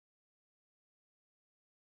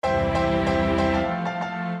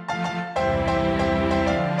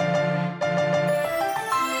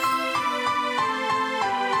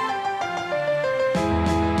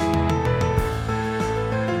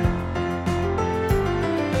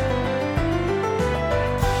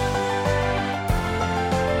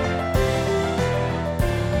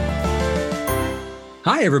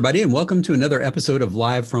Hi, everybody, and welcome to another episode of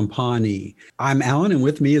Live from Pawnee. I'm Alan, and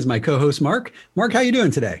with me is my co-host, Mark. Mark, how you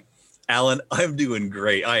doing today? Alan, I'm doing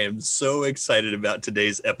great. I am so excited about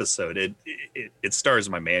today's episode. It stars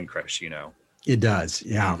my man crush, you know. It does.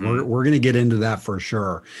 Yeah, we're going to get into that for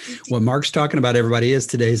sure. What Mark's talking about, everybody, is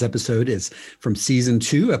today's episode is from season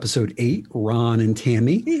 2, episode 8, Ron and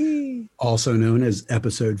Tammy, also known as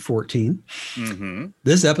episode 14.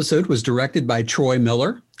 This episode was directed by Troy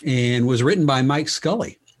Miller and was written by Mike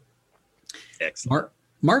Scully. Excellent.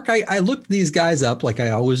 Mark, I looked these guys up like I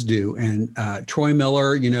always do. And Troy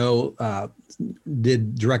Miller,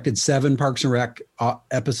 directed 7 Parks and Rec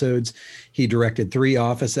episodes. He directed 3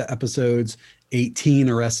 Office episodes, 18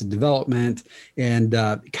 Arrested Development, and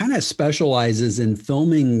kind of specializes in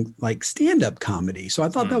filming like stand-up comedy. So I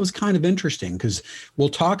thought that was kind of interesting because we'll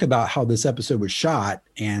talk about how this episode was shot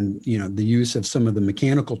and, the use of some of the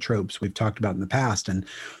mechanical tropes we've talked about in the past. And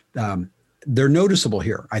they're noticeable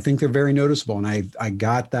here. I think they're very noticeable. And I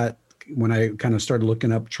got that when I kind of started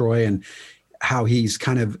looking up Troy and how he's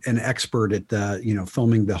kind of an expert at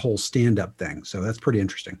filming the whole stand-up thing. So that's pretty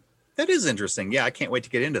interesting. That is interesting. Yeah, I can't wait to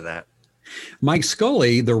get into that. Mike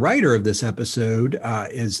Scully, the writer of this episode,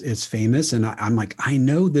 is famous. And I'm like, I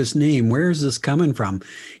know this name. Where is this coming from?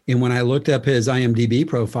 And when I looked up his IMDb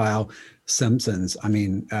profile, Simpsons,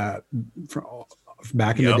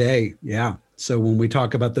 back in the day. Yeah. So when we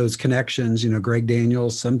talk about those connections, Greg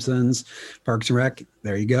Daniels, Simpsons, Parks and Rec,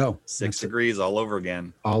 there you go. 6 Degrees all over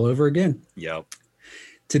again. All over again. Yep.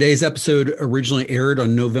 Today's episode originally aired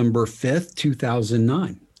on November 5th,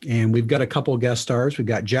 2009. And we've got a couple of guest stars. We've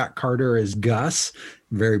got Jack Carter as Gus,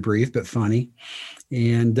 very brief but funny.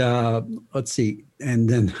 And let's see. And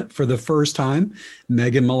then for the first time,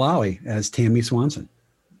 Megan Mullally as Tammy Swanson.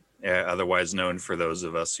 Otherwise known for those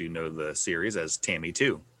of us who know the series as Tammy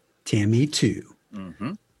 2. Tammy 2.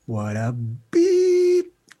 What a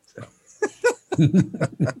beep. So.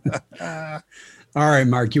 All right,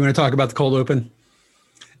 Mark, you want to talk about the cold open?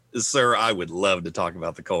 Sir, I would love to talk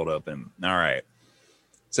about the cold open. All right.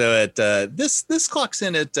 So at this clocks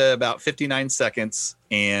in at about 59 seconds.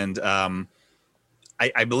 And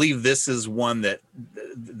I believe this is one that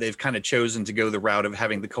they've kind of chosen to go the route of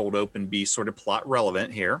having the cold open be sort of plot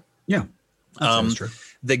relevant here. Yeah, that's true.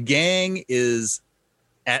 The gang is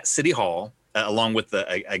at City Hall, along with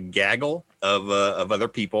a gaggle of other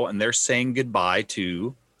people, and they're saying goodbye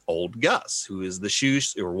to old Gus, who is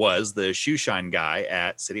was the shoe shine guy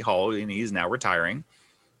at City Hall, and he's now retiring.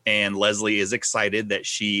 And Leslie is excited that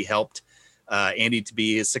she helped Andy to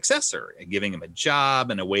be his successor, and giving him a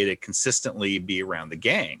job and a way to consistently be around the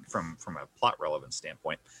gang from a plot relevant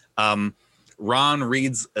standpoint. Ron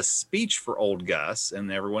reads a speech for old Gus,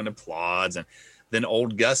 and everyone applauds, and then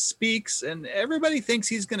old Gus speaks, and everybody thinks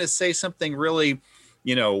he's going to say something really,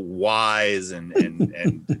 wise and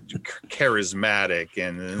charismatic.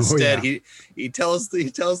 And instead, he tells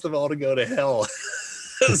them all to go to hell.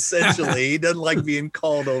 Essentially, he doesn't like being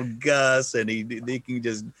called old Gus, and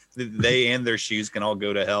they and their shoes can all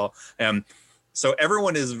go to hell. So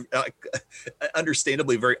everyone is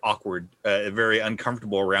understandably very awkward, very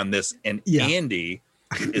uncomfortable around this, and Andy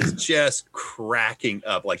is just cracking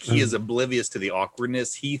up. Like, he is oblivious to the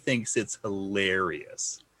awkwardness. He thinks it's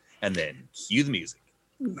hilarious. And then cue the music.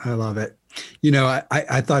 I love it.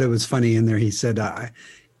 I thought it was funny in there. He said, I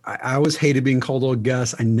always hated being called old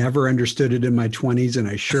Gus. I never understood it in my 20s, and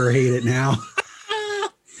I sure hate it now.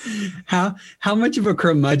 How much of a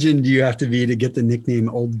curmudgeon do you have to be to get the nickname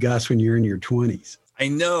old Gus when you're in your 20s? I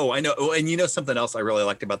know. Oh, and something else I really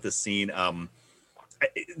liked about this scene,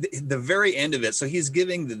 the very end of it. So he's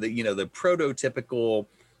giving the prototypical,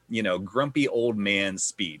 grumpy old man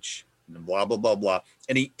speech, and blah, blah, blah, blah.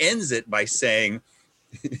 And he ends it by saying,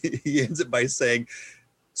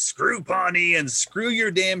 screw Pawnee and screw your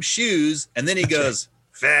damn shoes. And then he goes,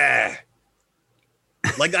 Fah.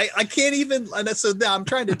 Like, I can't even, so now I'm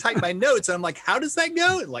trying to type my notes, and I'm like, how does that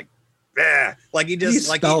go? And like, Fah. Like, he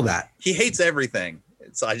just spell that. He hates everything.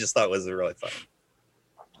 So I just thought it was really fun.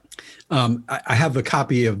 I have a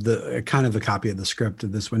copy of the script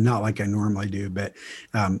of this one, not like I normally do, but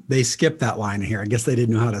they skipped that line here. I guess they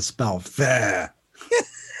didn't know how to spell Fah.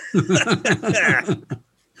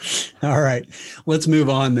 All right, let's move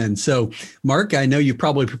on then. So, Mark, I know you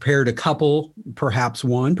probably prepared a couple, perhaps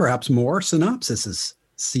one, perhaps more synopsises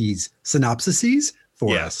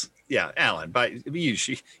for us. Yeah, Alan, but you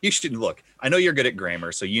should look. I know you're good at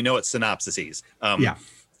grammar, so you know it's synopsises. Yeah.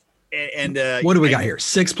 And what do we got here?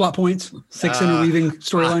 6 plot points, 6 interweaving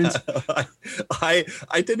storylines.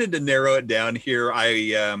 I tended to narrow it down here.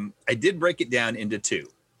 I did break it down into 2.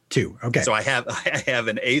 Okay. So I have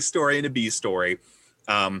an A story and a B story.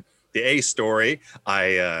 The A story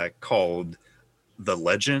I called The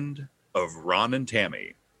Legend of Ron and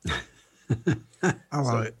Tammy. I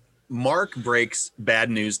love it. Mark breaks bad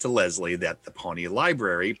news to Leslie that the Pawnee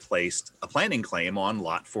Library placed a planning claim on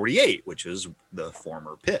Lot 48, which is the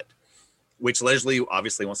former pit, which Leslie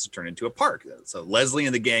obviously wants to turn into a park. So Leslie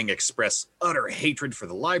and the gang express utter hatred for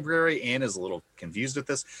the library. Anne is a little confused at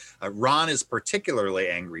this. Ron is particularly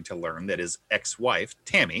angry to learn that his ex-wife,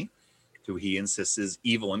 Tammy, who he insists is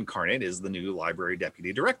evil incarnate, is the new library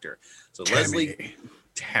deputy director. So Tammy.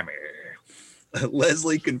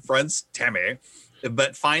 Leslie confronts Tammy,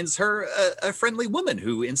 but finds her a friendly woman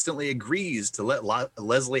who instantly agrees to let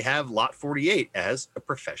Leslie have Lot 48 as a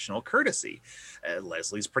professional courtesy.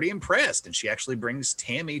 Leslie's pretty impressed, and she actually brings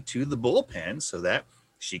Tammy to the bullpen so that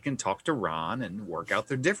she can talk to Ron and work out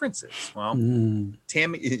their differences. Well,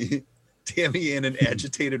 Tammy and an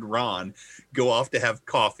agitated Ron go off to have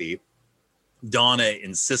coffee. Donna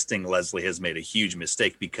insisting Leslie has made a huge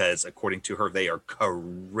mistake because, according to her, they are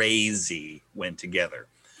crazy when together.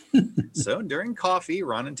 So during coffee,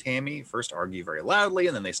 Ron and Tammy first argue very loudly,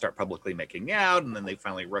 and then they start publicly making out, and then they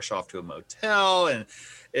finally rush off to a motel. And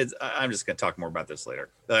I'm just going to talk more about this later.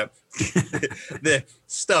 The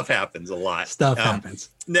stuff happens a lot. Stuff happens.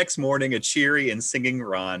 Next morning, a cheery and singing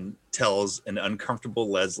Ron tells an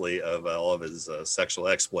uncomfortable Leslie of all of his sexual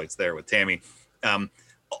exploits there with Tammy.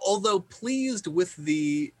 Although pleased with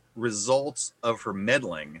the results of her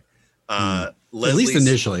meddling, at least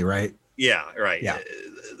initially, right? Yeah, right. Yeah.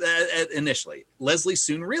 Initially, Leslie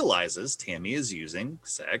soon realizes Tammy is using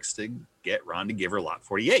sex to get Ron to give her Lot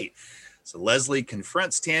 48. So Leslie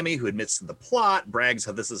confronts Tammy, who admits to the plot, brags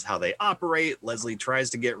how this is how they operate. Leslie tries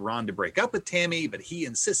to get Ron to break up with Tammy, but he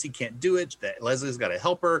insists he can't do it, that Leslie's got to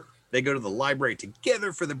help her. They go to the library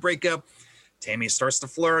together for the breakup. Tammy starts to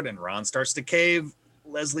flirt and Ron starts to cave.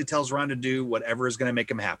 Leslie tells Ron to do whatever is going to make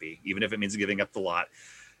him happy, even if it means giving up the lot.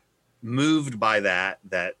 Moved by that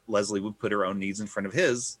Leslie would put her own needs in front of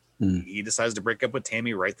his, he decides to break up with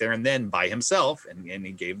Tammy right there and then by himself, and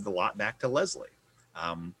he gave the lot back to Leslie.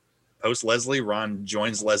 Post Leslie, Ron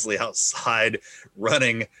joins Leslie outside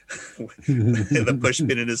running with the push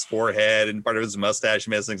pin in his forehead and part of his mustache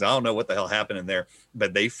missing. I don't know what the hell happened in there,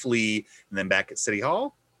 but they flee. And then back at City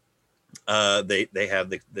Hall, they have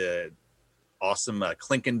the awesome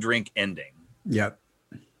clink and drink ending. Yep.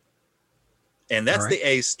 And that's the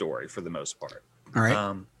A story for the most part. All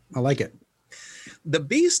right. I like it. The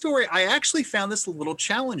B story, I actually found this a little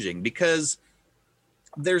challenging because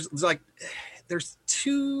there's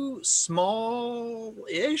two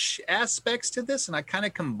small-ish aspects to this, and I kind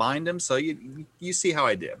of combined them. So you see how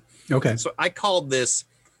I did. Okay. So I called this,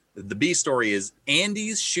 the B story is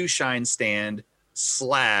Andy's shoe shine stand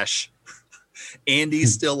 / Andy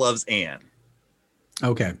still loves Anne.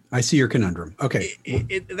 Okay. I see your conundrum. Okay.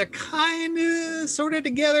 They're kind of sort of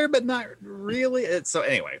together, but not really. So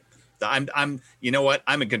anyway, I'm you know what?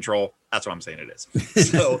 I'm in control. That's what I'm saying it is.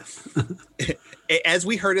 So as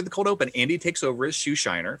we heard in the cold open, Andy takes over as shoe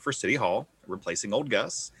shiner for City Hall, replacing old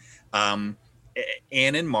Gus. Anne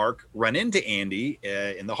and Mark run into Andy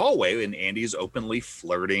in the hallway, and Andy's openly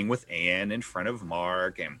flirting with Anne in front of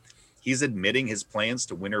Mark, and he's admitting his plans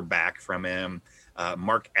to win her back from him.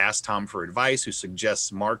 Mark asks Tom for advice, who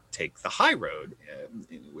suggests Mark take the high road,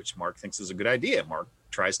 which Mark thinks is a good idea. Mark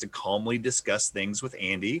tries to calmly discuss things with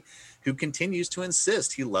Andy, who continues to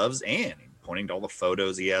insist he loves Anne, pointing to all the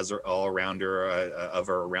photos he has all around her, of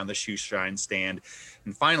her around the shoe shine stand.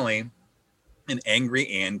 And finally, an angry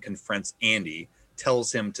Anne confronts Andy,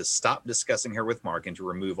 tells him to stop discussing her with Mark and to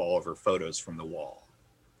remove all of her photos from the wall.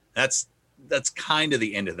 That's kind of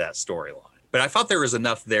the end of that storyline. But I thought there was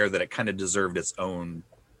enough there that it kind of deserved its own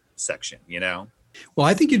section, you know? Well,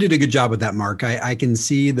 I think you did a good job with that, Mark. I can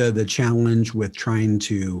see the challenge with trying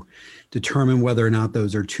to determine whether or not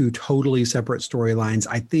those are two totally separate storylines.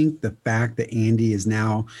 I think the fact that Andy is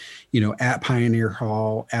now, at Pioneer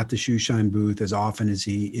Hall, at the shoe shine booth as often as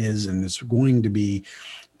he is, and is going to be,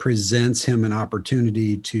 presents him an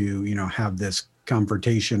opportunity to, have this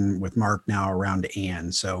confrontation with Mark now around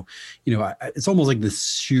Anne. So, it's almost like the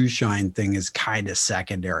shoe shine thing is kind of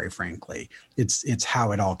secondary, frankly. It's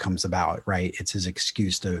how it all comes about, right? It's his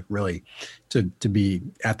excuse to really to be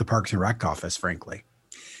at the Parks and Rec office, frankly.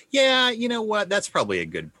 Yeah, you know what? That's probably a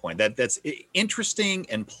good point. That's interesting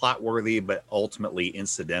and plot worthy, but ultimately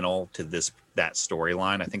incidental to that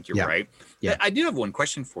storyline. I think you're right. Yeah. I do have one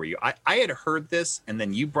question for you. I had heard this, and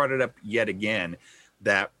then you brought it up yet again,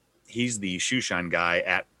 that he's the shoe shine guy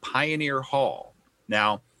at Pioneer Hall.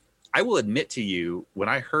 Now, I will admit to you, when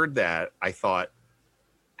I heard that, I thought,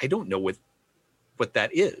 I don't know what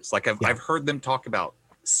that is. Like I've heard them talk about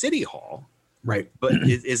City Hall, Right. But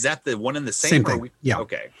is that the one and the Same same? thing. Yeah.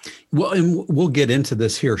 Okay. Well, and we'll get into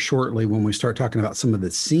this here shortly when we start talking about some of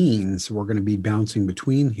the scenes we're going to be bouncing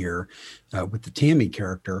between here with the Tammy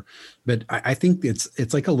character. But I think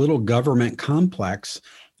it's like a little government complex.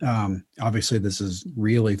 Obviously, this is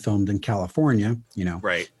really filmed in California,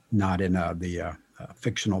 Right. not in the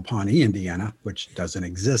fictional Pawnee, Indiana, which doesn't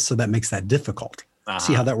exist. So that makes that difficult.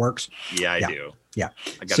 See how that works? Yeah, I do. Yeah.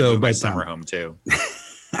 I got to move my summer home too.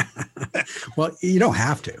 Well, you don't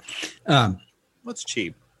have to. What's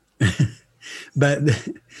cheap? But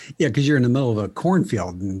yeah, because you're in the middle of a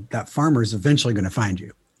cornfield and that farmer's eventually going to find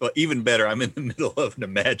you. Well, even better, I'm in the middle of an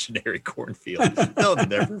imaginary cornfield. They'll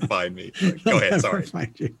never find me. Go ahead. Sorry.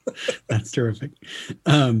 Find you. That's terrific.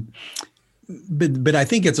 But I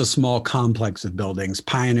think it's a small complex of buildings,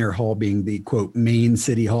 Pioneer Hall being the quote main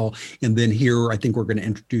city hall. And then here, I think we're going to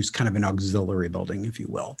introduce kind of an auxiliary building, if you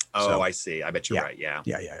will. Oh, I see. I bet you're right. Yeah.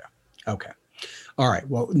 Yeah. Okay. All right.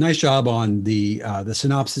 Well, nice job on the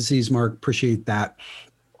synopsises, Mark. Appreciate that.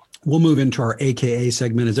 We'll move into our AKA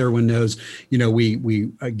segment. As everyone knows,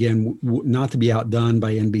 we again, not to be outdone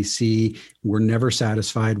by NBC, we're never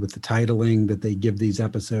satisfied with the titling that they give these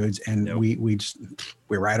episodes, and we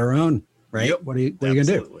write our own, right? Yep. What are you going to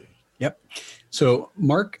do? Yep. So,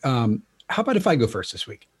 Mark, how about if I go first this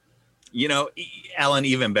week? Alan,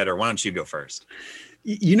 even better. Why don't you go first?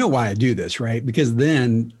 You know why I do this, right? Because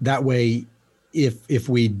then that way, if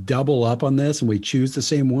we double up on this and we choose the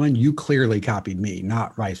same one, you clearly copied me,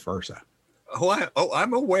 not vice versa.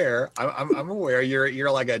 I'm aware. I'm aware.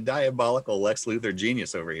 You're like a diabolical Lex Luthor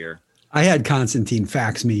genius over here. I had Constantine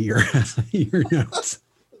fax me your notes.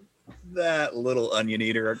 That little onion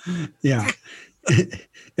eater. Yeah.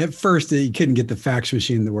 At first, he couldn't get the fax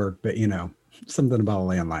machine to work, but something about a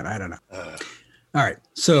landline. I don't know. All right.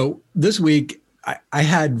 So this week,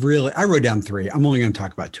 I wrote down 3. I'm only going to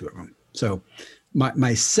talk about 2 of them. So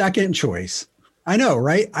my second choice, I know,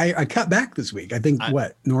 right? I cut back this week. I think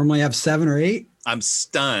normally I have 7 or 8. I'm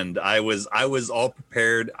stunned. I was all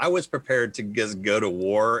prepared. I was prepared to just go to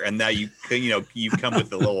war. And now you come with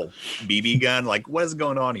the little BB gun. Like, what is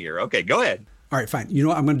going on here? Okay, go ahead. All right, fine. You know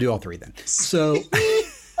what? I'm going to do all 3 then. So,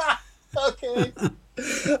 okay.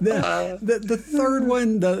 The third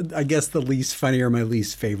one, I guess the least funny or my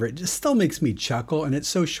least favorite, just still makes me chuckle. And it's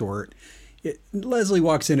so short. Leslie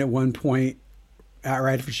walks in at one point,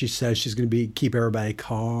 right after she says she's going to keep everybody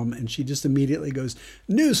calm, and she just immediately goes,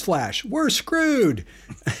 "Newsflash, we're screwed."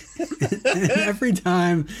 And every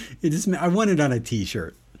time, I want it on a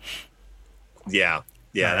T-shirt. Yeah,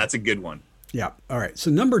 that's a good one. Yeah. All right. So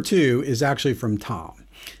number 2 is actually from Tom.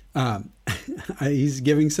 He's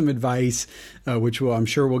giving some advice, which I'm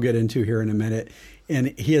sure we'll get into here in a minute.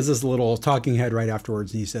 And he has this little talking head right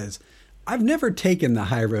afterwards, and he says, "I've never taken the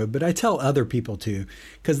high road, but I tell other people to,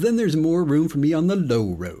 because then there's more room for me on the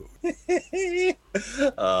low road."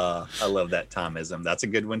 I love that Tomism. That's a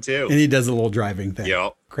good one too. And he does a little driving thing.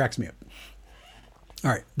 Yep. Cracks me up.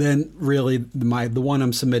 All right. Then really the one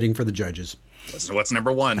I'm submitting for the judges. So what's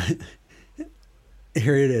number 1?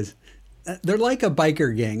 Here it is. They're like a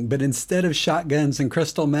biker gang, but instead of shotguns and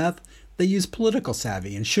crystal meth, they use political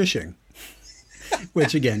savvy and shushing.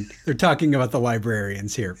 Which again, they're talking about the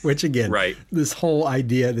librarians here. Which again, right. This whole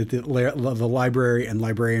idea that the library and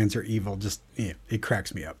librarians are evil, just it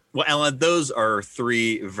cracks me up. Well, Alan, those are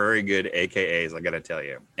 3 very good AKAs. I got to tell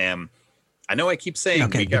you, and I know I keep saying,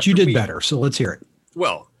 okay, but you did better. So let's hear it.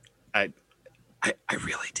 Well, I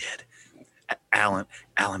really did. Alan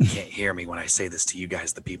can't hear me when I say this to you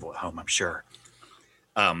guys, the people at home, I'm sure.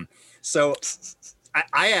 So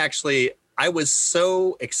I was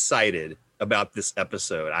so excited about this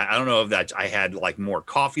episode. I don't know if that I had like more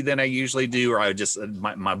coffee than I usually do, or I just,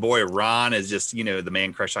 my boy Ron is just, the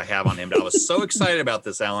man crush I have on him. But I was so excited about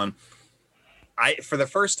this, Alan. For the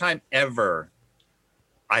first time ever,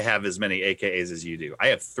 I have as many AKAs as you do. I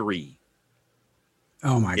have 3.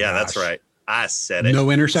 Oh my god. Yeah, that's right. I said it. No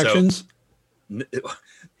intersections?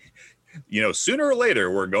 So, sooner or later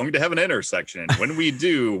we're going to have an intersection. When we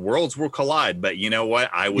do, worlds will collide. But you know what?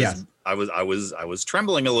 I was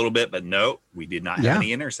trembling a little bit, but no, we did not have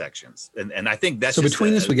any intersections. And I think that's so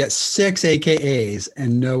between us, we get 6 AKAs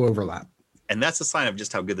and no overlap. And that's a sign of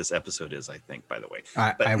just how good this episode is, I think, by the way.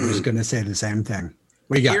 I was going to say the same thing.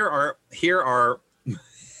 What do you got? Here are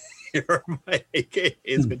my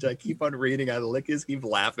AKAs, which I keep on reading. I keep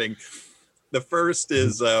laughing. The first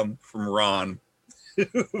is from Ron,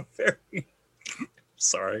 who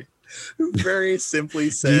very simply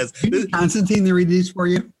says, Constantine to read these for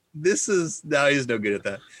you? He's no good at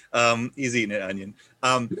that. He's eating an onion.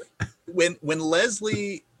 When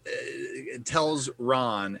Leslie tells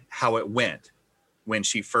Ron how it went, when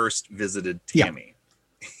she first visited Tammy.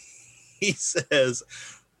 Yeah. He says,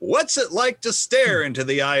 "What's it like to stare into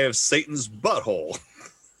the eye of Satan's butthole?"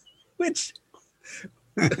 Which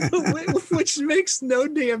makes no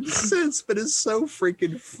damn sense, but is so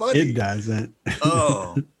freaking funny. It doesn't.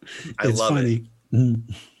 Oh, I it's love funny. it.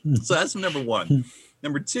 So that's number one.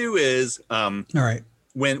 Number two is all right.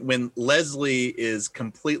 When Leslie is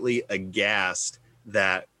completely aghast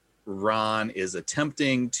that Ron is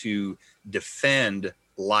attempting to defend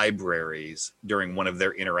libraries during one of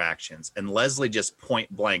their interactions, and Leslie just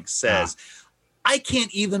point blank says, "I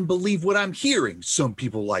can't even believe what I'm hearing. Some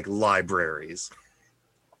people like libraries."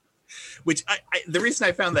 Which the reason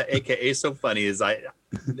I found that AKA so funny is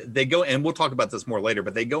they go, and we'll talk about this more later,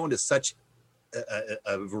 but they go into such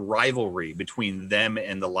a rivalry between them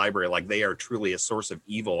and the library, like they are truly a source of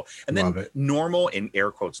evil. And then normal, in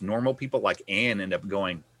air quotes, normal people like Anne end up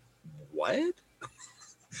going, "What?"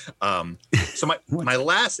 So my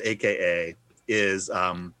last AKA is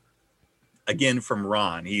again from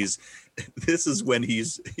Ron. This is when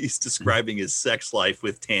he's describing his sex life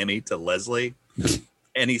with Tammy to Leslie.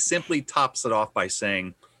 And he simply tops it off by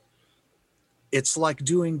saying, "It's like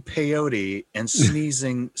doing peyote and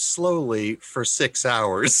sneezing slowly for 6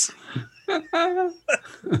 hours."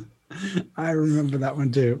 I remember that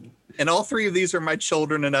one too. And all three of these are my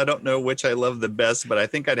children, and I don't know which I love the best, but I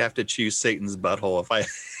think I'd have to choose Satan's butthole if I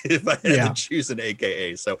had to choose an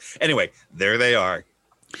AKA. So anyway, there they are.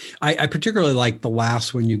 I particularly like the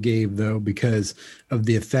last one you gave, though, because of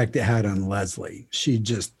the effect it had on Leslie.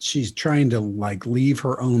 She's trying to like leave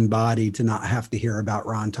her own body to not have to hear about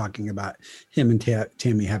Ron talking about him and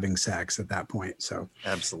Tammy having sex at that point. So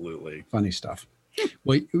absolutely funny stuff.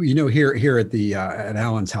 Well, here at the at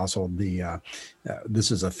Alan's household,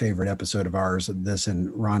 this is a favorite episode of ours. This and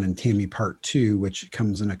Ron and Tammy Part 2, which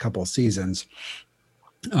comes in a couple of seasons.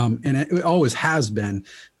 And it always has been,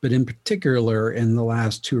 but in particular in the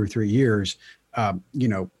last 2 or 3 years,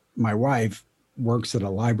 my wife works at a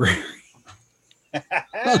library.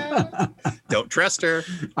 Don't trust her.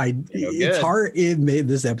 It's hard.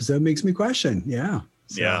 This episode makes me question. Yeah.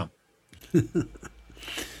 So. Yeah.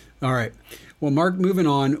 All right. Well, Mark, moving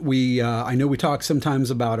on, I know we talk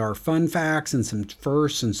sometimes about our fun facts and some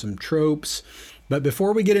firsts and some tropes, but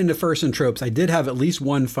before we get into firsts and tropes, I did have at least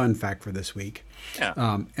one fun fact for this week.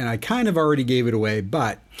 Yeah. And I kind of already gave it away,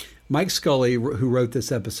 but Mike Scully, who wrote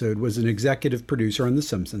this episode, was an executive producer on The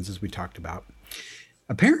Simpsons, as we talked about.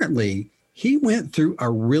 Apparently, he went through a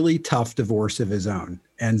really tough divorce of his own.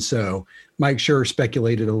 And so Mike Schur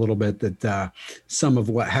speculated a little bit that some of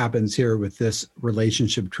what happens here with this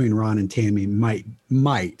relationship between Ron and Tammy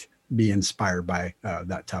might be inspired by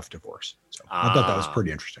that tough divorce. So I thought that was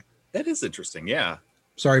pretty interesting. That is interesting. Yeah.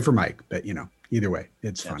 Sorry for Mike, but either way,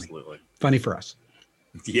 it's funny. Absolutely. Funny for us.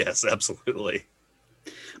 Yes, absolutely.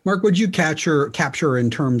 Mark, would you capture in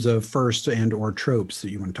terms of first and or tropes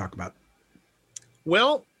that you want to talk about?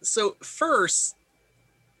 Well, so first,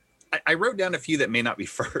 I wrote down a few that may not be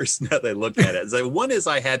first now that I look at it. So one is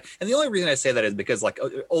and the only reason I say that is because like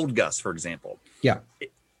old Gus, for example. Yeah.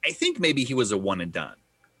 I think maybe he was a one and done.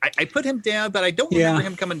 I put him down, but I don't remember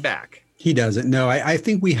him coming back. He doesn't. No, I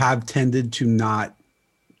think we have tended to not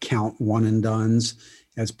count one and dones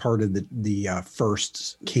as part of the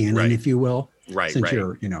first canon, if you will. Right. Since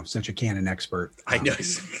you're, such a canon expert. I know.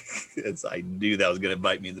 I knew that was going to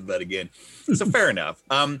bite me in the butt again. So fair enough.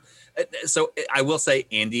 So I will say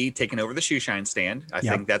Andy taking over the shoe shine stand. I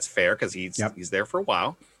think that's fair because he's there for a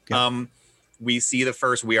while. Yep. We see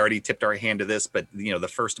we already tipped our hand to this, but the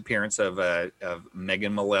first appearance of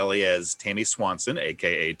Megan Mullally as Tammy Swanson,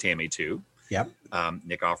 aka Tammy 2. Yep.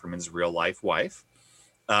 Nick Offerman's real life wife.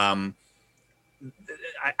 I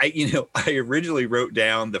originally wrote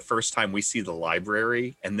down the first time we see the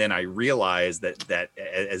library, and then I realized that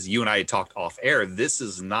as you and I had talked off air, this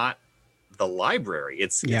is not the library.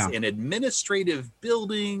 It's an administrative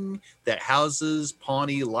building that houses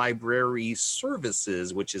Pawnee Library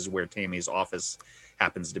Services, which is where Tammy's office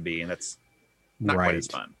happens to be, and that's not quite as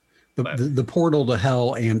fun. The portal to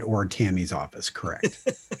hell and or Tammy's office, correct?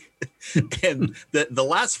 And the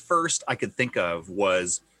last first I could think of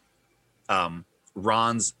was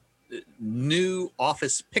Ron's new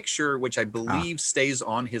office picture, which I believe stays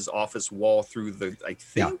on his office wall through I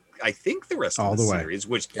think the rest of the series,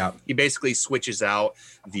 which he basically switches out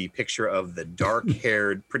the picture of the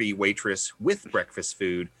dark-haired pretty waitress with breakfast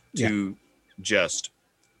food to just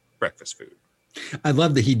breakfast food. I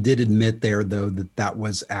love that he did admit there, though, that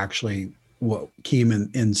was actually what came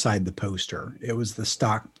inside the poster. It was the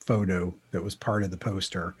stock photo that was part of the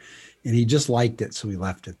poster. And he just liked it, so he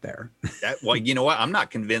left it there. Well, you know what? I'm not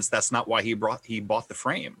convinced that's not why he bought the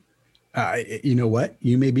frame. You know what?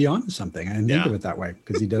 You may be onto something. I didn't think of Yeah. it that way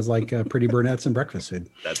because he does like pretty brunettes and breakfast food.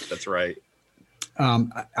 That's right.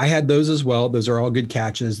 I had those as well. Those are all good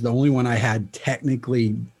catches. The only one I had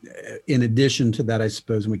technically, in addition to that, I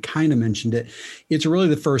suppose, and we kind of mentioned it, it's really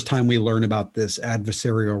the first time we learn about this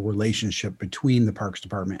adversarial relationship between the Parks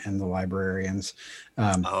Department and the librarians.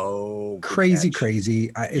 Oh, good Crazy, catch.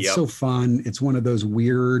 crazy. It's Yep. so fun. It's one of those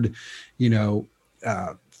weird,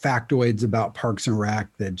 factoids about Parks and Rec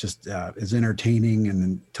that just is entertaining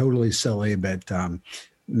and totally silly, but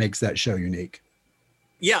makes that show unique.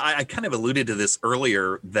 Yeah, I kind of alluded to this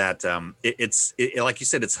earlier that it's like you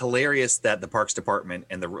said, it's hilarious that the Parks Department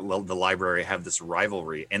and the library have this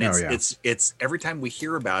rivalry, and it's every time we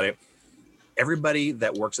hear about it, everybody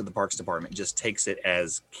that works at the Parks Department just takes it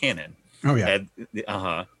as canon. Oh yeah.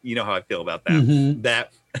 You know how I feel about that. Mhm.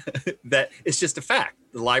 That that it's just a fact.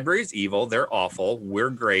 The library is evil. They're awful. We're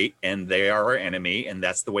great, and they are our enemy. And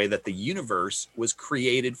that's the way that the universe was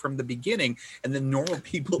created from the beginning. And then normal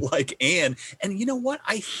people like Anne. And you know what?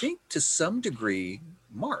 I think to some degree,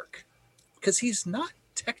 Mark, because he's not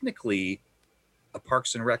technically a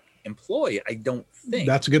Parks and Rec employee. I don't think.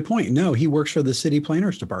 That's a good point. No, he works for the city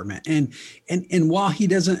planners department. And while he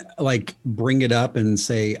doesn't like bring it up and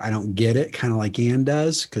say, I don't get it, kind of like Anne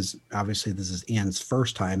does, because obviously this is Anne's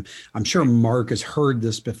first time. I'm sure Mark has heard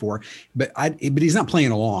this before, but he's not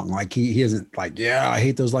playing along. Like he isn't like, yeah, I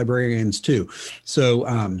hate those librarians too.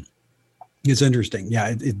 So it's interesting. Yeah,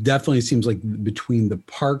 it definitely seems like between the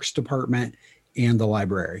Parks Department and the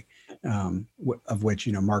library, of which,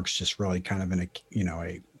 Mark's just really kind of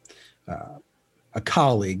a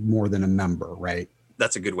colleague more than a member, right?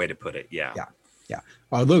 That's a good way to put it. Yeah. Yeah.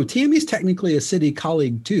 Although Tammy's technically a city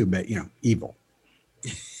colleague too, but evil.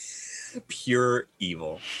 Pure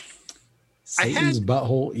evil. Satan's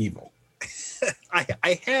butthole evil.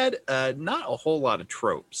 I had not a whole lot of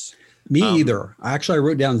tropes. Me either. I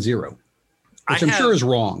wrote down 0, which I'm sure is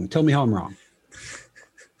wrong. Tell me how I'm wrong.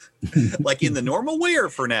 Like in the normal way or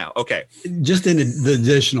for now? Okay. Just in the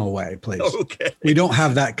additional way, please. Okay. We don't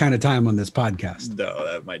have that kind of time on this podcast. No,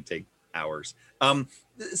 that might take hours.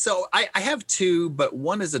 So I have 2, but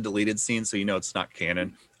one is a deleted scene, so it's not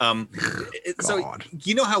canon. So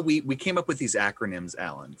you know how we came up with these acronyms,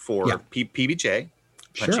 Alan, for PBJ,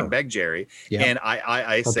 Punching Bag Jerry, and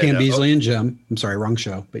I said Pam Beasley and Jim. I'm sorry, wrong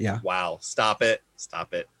show, but yeah. Wow, stop it.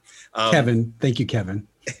 Kevin, thank you, Kevin.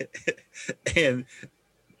 And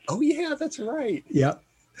oh yeah, that's right. Yep.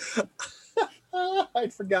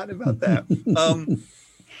 I'd forgotten about that.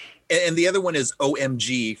 And the other one is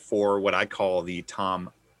OMG for what I call the Tom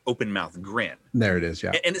open mouth grin. There it is.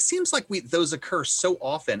 Yeah. And it seems like those occur so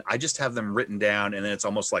often. I just have them written down, and then it's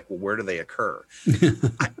almost like, well, where do they occur?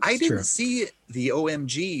 I didn't see the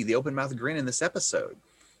OMG, the open mouth grin, in this episode.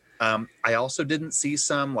 I also didn't see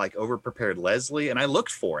some like over-prepared Leslie, and I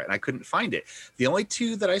looked for it and I couldn't find it. The only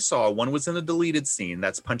 2 that I saw, one was in a deleted scene.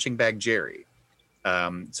 That's Punching Bag Jerry.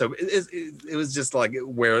 So it was just like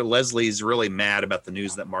where Leslie's really mad about the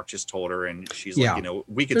news that Mark just told her, and she's like,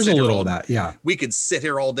 we could sit here all that. Yeah, we could sit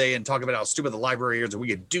here all day and talk about how stupid the library is, or we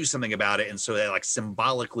could do something about it. And so that, like,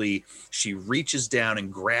 symbolically, she reaches down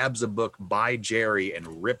and grabs a book by Jerry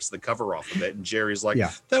and rips the cover off of it. And Jerry's like,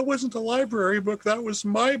 that wasn't a library book, that was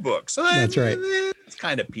my book. So that's right. It's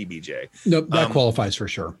kind of PBJ. Nope, that qualifies for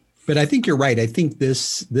sure. But I think you're right. I think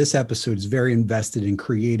this episode is very invested in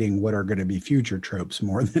creating what are going to be future tropes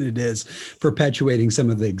more than it is perpetuating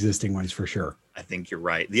some of the existing ones, for sure. I think you're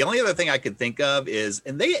right. The only other thing I could think of is,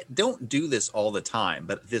 and they don't do this all the time,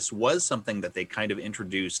 but this was something that they kind of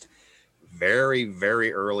introduced very,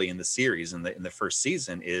 very early in the series, in the first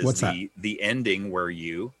season, is the ending where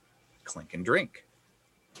you clink and drink.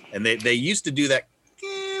 And they used to do that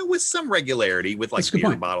with some regularity with like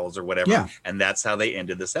beer bottles or whatever. Yeah. And that's how they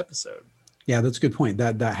ended this episode. Yeah, that's a good point.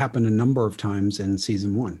 That happened a number of times in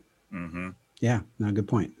season 1. Mm-hmm. Yeah, no, good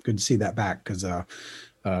point. Good to see that back, because that's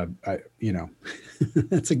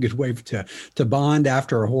a good way to bond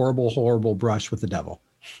after a horrible brush with the devil.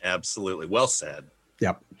 Absolutely. Well said.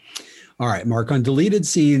 Yep. All right, Mark, on deleted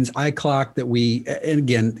scenes, I clocked that and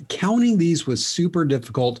again, counting these was super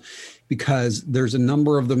difficult because there's a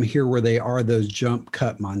number of them here where they are those jump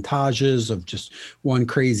cut montages of just one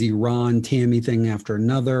crazy Ron Tammy thing after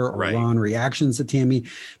another, or Ron reactions to Tammy.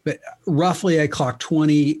 But roughly I clocked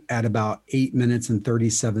 20 at about 8 minutes and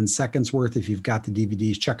 37 seconds worth. If you've got the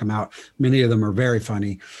DVDs, check them out. Many of them are very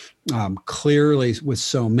funny. Clearly with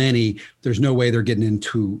so many, there's no way they're getting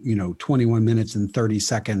into 21 minutes and 30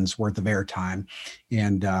 seconds worth of airtime.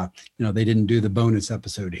 And they didn't do the bonus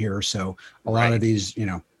episode here, so a lot of these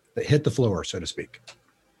that hit the floor, so to speak.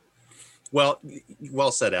 Well,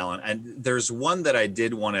 well said, Alan. And there's one that I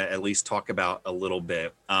did want to at least talk about a little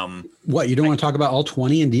bit. What, you don't want to talk about all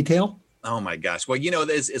 20 in detail? Oh my gosh. Well,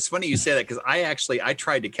 it's funny you say that, because I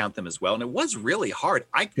tried to count them as well, and it was really hard.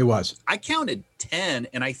 I counted 10,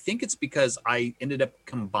 and I think it's because I ended up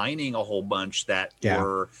combining a whole bunch that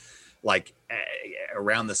were like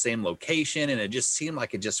around the same location, and it just seemed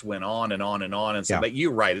like it just went on and on and on. And so, but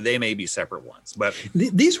you're right, they may be separate ones, but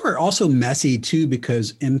these were also messy too,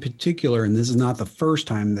 because in particular, and this is not the first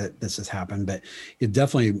time that this has happened, but it's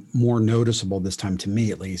definitely more noticeable this time, to me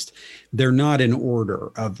at least, they're not in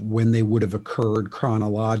order of when they would have occurred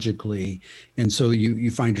chronologically. And so you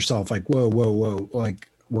find yourself like, whoa, like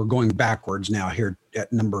we're going backwards now here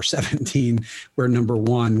at number 17, where number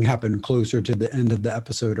 1 happened closer to the end of the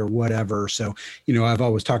episode or whatever. So, I've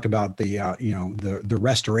always talked about the, the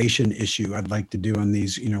restoration issue I'd like to do on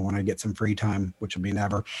these, when I get some free time, which will be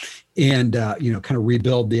never, and, kind of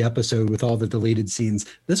rebuild the episode with all the deleted scenes.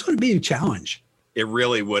 This would be a challenge. It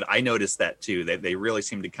really would. I noticed that too. They really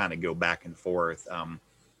seem to kind of go back and forth.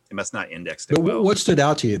 It must not index it well. What stood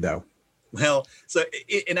out to you though? Well, so,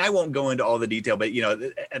 and I won't go into all the detail, but,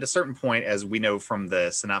 at a certain point, as we know from the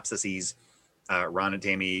synopsises, Ron and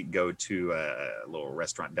Tammy go to a little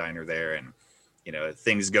restaurant diner there, and,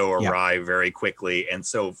 things go awry very quickly. And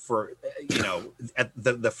so for, at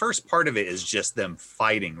the first part of it is just them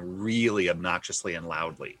fighting really obnoxiously and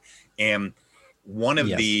loudly. And one of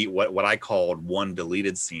the, what I called one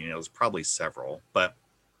deleted scene, it was probably several, but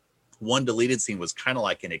one deleted scene was kind of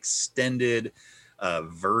like an extended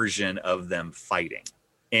version of them fighting,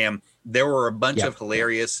 and there were a bunch of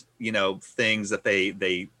hilarious things that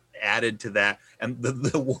they added to that, and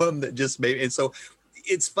the one that just made it, and so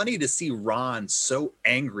it's funny to see Ron so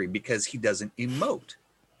angry because he doesn't emote.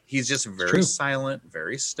 He's just very silent,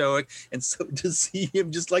 very stoic, and so to see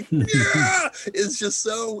him just like it's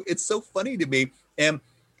so funny to me. And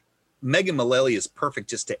Megan Mullally is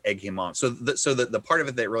perfect just to egg him on. So the part of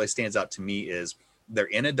it that really stands out to me is they're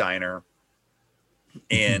in a diner,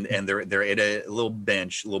 and they're at a little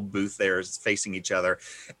bench, a little booth there, facing each other,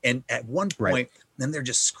 and at one point, then they're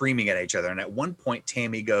just screaming at each other. And at one point,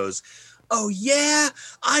 Tammy goes, "Oh yeah,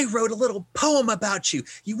 I wrote a little poem about you.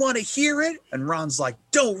 You want to hear it?" And Ron's like,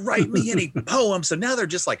 "Don't write me any poem." So now they're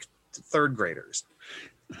just like third graders.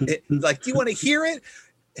 Like, "You want to hear it?"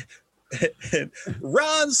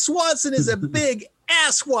 Ron Swanson is a big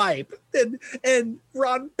asswipe, and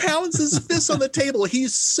Ron pounds his fist on the table.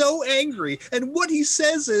 He's so angry, and what he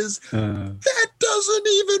says is, "That doesn't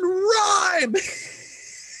even rhyme."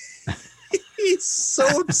 He's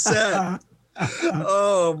so upset.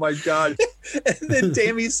 Oh my god. And then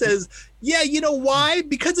Tammy says, "Yeah, you know why?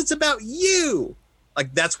 Because it's about you."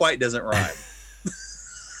 Like, that's why it doesn't rhyme.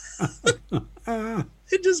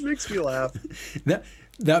 It just makes me laugh.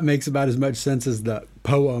 That makes about as much sense as the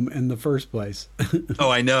poem in the first place.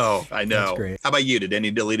 Oh, I know. That's great. How about you? Did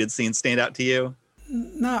any deleted scenes stand out to you?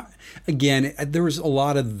 Not again. There was a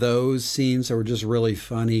lot of those scenes that were just really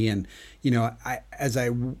funny, and as I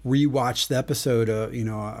rewatched the episode,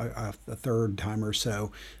 a third time or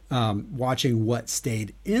so, watching what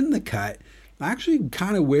stayed in the cut, I actually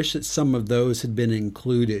kind of wish that some of those had been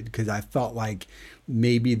included, because I felt like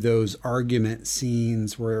maybe those argument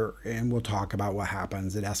scenes were, and we'll talk about what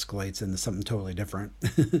happens, it escalates into something totally different.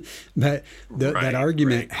 But that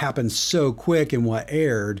argument happened so quick in what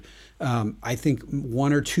aired. I think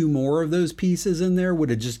one or two more of those pieces in there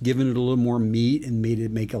would have just given it a little more meat and made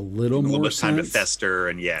it make a little more sense. Time to fester,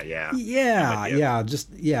 and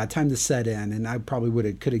time to set in. And I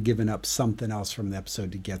probably could have given up something else from the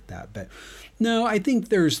episode to get that. But no, I think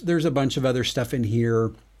there's a bunch of other stuff in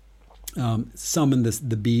here. Some in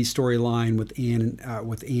the B storyline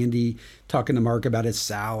with Andy talking to Mark about his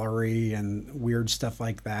salary and weird stuff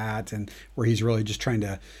like that, and where he's really just trying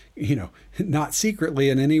to, not secretly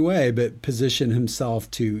in any way, but position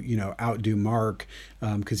himself to, outdo Mark,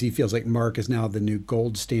 because he feels like Mark is now the new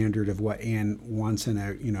gold standard of what Ann wants in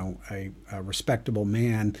a respectable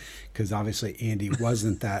man, because obviously Andy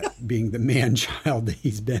wasn't that, being the man child that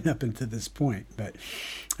he's been up until this point. But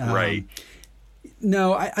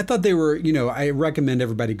no, I thought they were, I recommend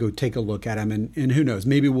everybody go take a look at them, and who knows,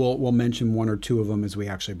 maybe we'll mention one or two of them as we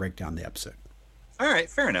actually break down the episode. All right,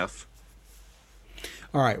 fair enough.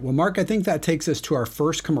 All right, well, Mark, I think that takes us to our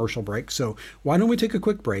first commercial break. So why don't we take a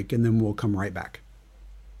quick break, and then we'll come right back.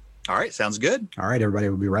 All right, sounds good. All right, everybody,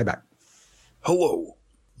 we'll be right back. Hello,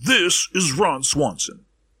 this is Ron Swanson.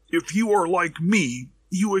 If you are like me,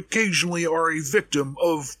 you occasionally are a victim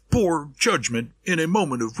of poor judgment in a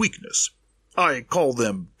moment of weakness. I call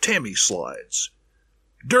them Tammy slides.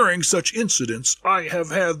 During such incidents, I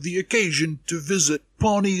have had the occasion to visit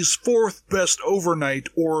Pawnee's fourth best overnight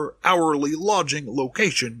or hourly lodging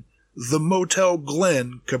location, the Motel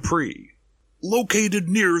Glen Capri. Located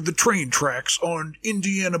near the train tracks on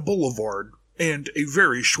Indiana Boulevard, and a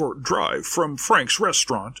very short drive from Frank's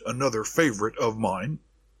Restaurant, another favorite of mine,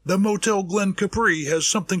 the Motel Glen Capri has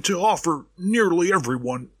something to offer nearly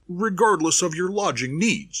everyone, regardless of your lodging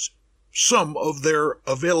needs. Some of their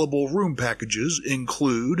available room packages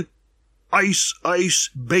include Ice Ice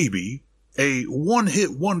Baby, a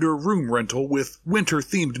one-hit wonder room rental with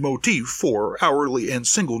winter-themed motif for hourly and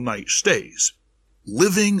single-night stays.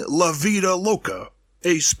 Living La Vida Loca,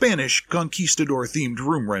 a Spanish conquistador-themed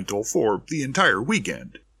room rental for the entire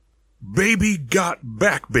weekend. Baby Got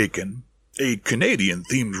Back Bacon, a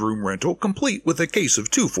Canadian-themed room rental complete with a case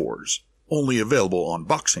of 2-4s, only available on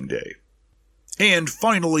Boxing Day. And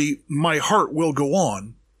finally, My Heart Will Go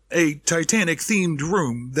On, a Titanic-themed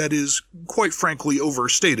room that is, quite frankly,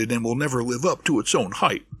 overstated and will never live up to its own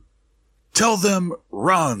hype. Tell them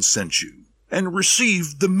Ron sent you, and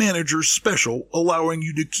receive the manager's special allowing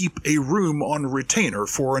you to keep a room on retainer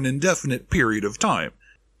for an indefinite period of time,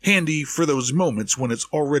 handy for those moments when it's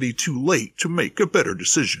already too late to make a better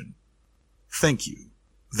decision. Thank you.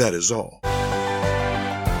 That is all.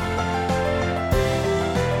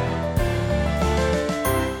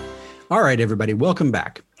 All right, everybody, welcome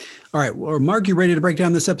back. All right, well, Mark, you ready to break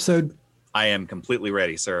down this episode? I am completely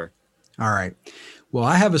ready, sir. All right. Well,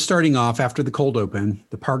 I have a starting off after the cold open.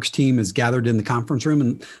 The parks team is gathered in the conference room,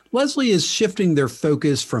 and Leslie is shifting their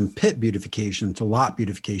focus from pit beautification to lot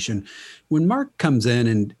beautification when Mark comes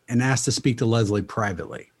in and asks to speak to Leslie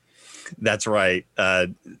privately. That's right.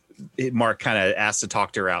 Mark kind of asks to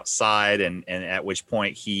talk to her outside, and at which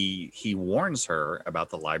point he warns her about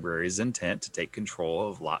the library's intent to take control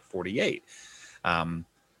of Lot 48.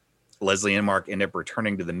 Leslie and Mark end up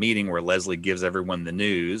returning to the meeting where Leslie gives everyone the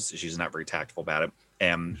news. She's not very tactful about it.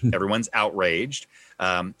 And everyone's outraged.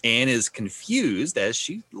 Anne is confused as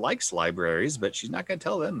she likes libraries, but she's not going to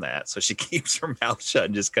tell them that. So she keeps her mouth shut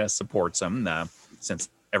and just kind of supports them since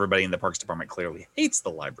everybody in the Parks Department clearly hates the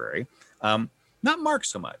library. Not Mark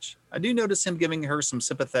so much. I do notice him giving her some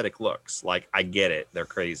sympathetic looks. Like, I get it. They're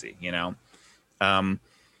crazy, you know? And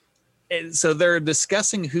so they're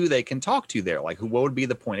discussing who they can talk to there. Like, what would be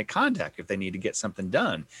the point of contact if they need to get something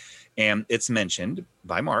done? And it's mentioned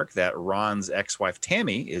by Mark that Ron's ex-wife,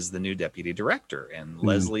 Tammy, is the new deputy director. And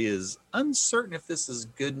Leslie is uncertain if this is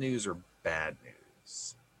good news or bad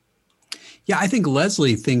news. Yeah, I think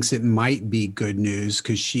Leslie thinks it might be good news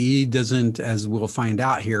because she doesn't, as we'll find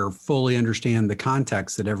out here, fully understand the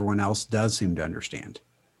context that everyone else does seem to understand.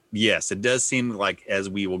 Yes, it does seem like, as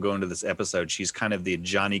we will go into this episode, she's kind of the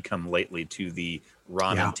Johnny-come-lately to the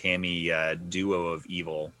Ron and Tammy duo of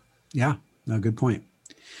evil. Yeah, no, good point.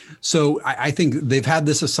 So I think they've had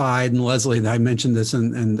this aside, and Leslie, I mentioned this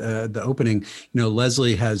in the opening,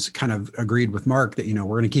 Leslie has kind of agreed with Mark that, we're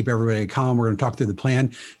going to keep everybody calm. We're going to talk through the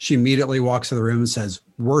plan. She immediately walks to the room and says,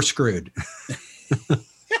 we're screwed.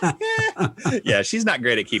 Yeah, she's not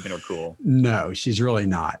great at keeping her cool. No, she's really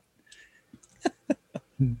not.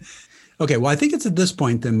 Okay, well, I think it's at this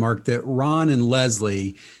point then, Mark, that Ron and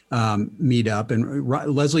Leslie meet up, and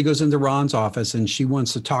Leslie goes into Ron's office and she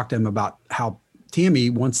wants to talk to him about how Tammy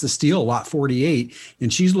wants to steal Lot 48,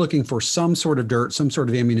 and she's looking for some sort of dirt, some sort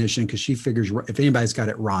of ammunition, because she figures if anybody's got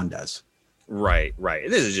it, Ron does. Right.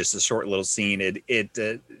 This is just a short little scene.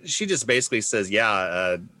 She just basically says,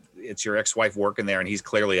 it's your ex-wife working there, and he's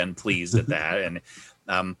clearly unpleased at that, and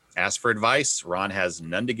asks for advice. Ron has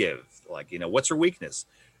none to give. Like, what's her weakness?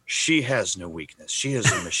 She has no weakness. She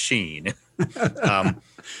is a machine. I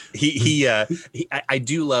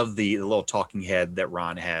do love the little talking head that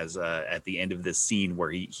Ron has at the end of this scene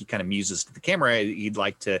where he kind of muses to the camera. He'd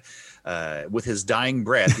like to, with his dying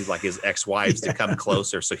breath, he'd like his ex-wives to come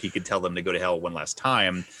closer so he could tell them to go to hell one last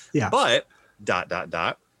time. Yeah. But ...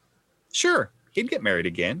 Sure, he'd get married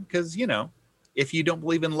again because, if you don't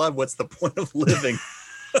believe in love, what's the point of living?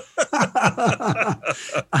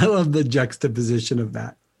 I love the juxtaposition of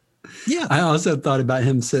that. Yeah. I also thought about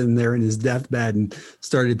him sitting there in his deathbed and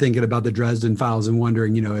started thinking about the Dresden Files and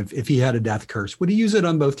wondering, if he had a death curse, would he use it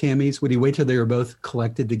on both Tammys? Would he wait till they were both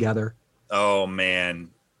collected together? Oh, man.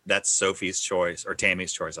 That's Sophie's choice, or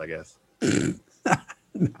Tammy's choice, I guess.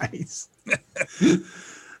 Nice.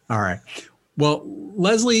 All right. Well,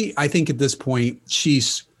 Leslie, I think at this point,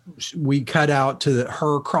 she's we cut out to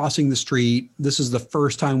her crossing the street. This is the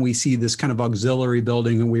first time we see this kind of auxiliary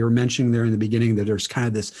building. And we were mentioning there in the beginning that there's kind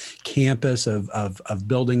of this campus of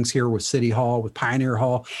buildings here with City Hall, with Pioneer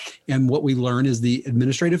Hall. And what we learn is the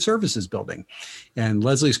Administrative Services building. And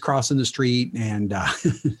Leslie's crossing the street, and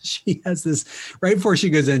she has this, right before she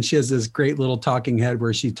goes in, she has this great little talking head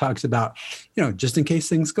where she talks about, just in case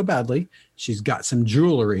things go badly, she's got some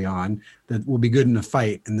jewelry on that will be good in a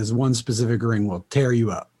fight. And this one specific ring will tear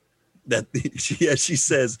you up. That she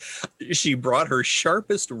says she brought her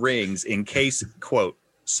sharpest rings in case, quote,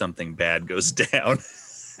 something bad goes down.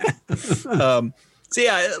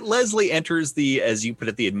 Leslie enters the, as you put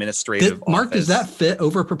it, the administrative Mark, office. Does that fit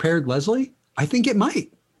overprepared Leslie? I think it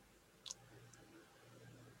might.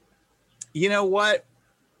 You know what?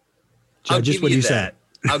 Just what you said.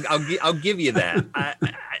 I'll give you that.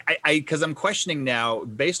 Because I'm questioning now,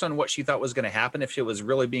 based on what she thought was going to happen, if she was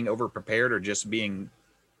really being overprepared or just being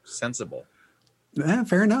sensible.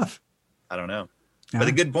 Fair enough. I don't know. Yeah. But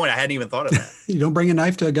a good point. I hadn't even thought of that. You don't bring a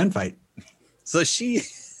knife to a gunfight. So she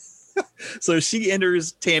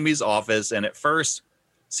enters Tammy's office, and at first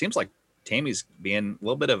seems like Tammy's being a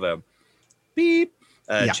little bit of a beep,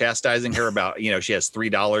 chastising her about, she has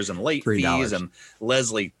 $3 in late fees, and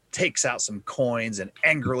Leslie takes out some coins and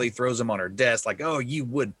angrily throws them on her desk like, oh, you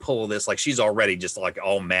would pull this. Like she's already just like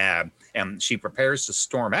all mad, and she prepares to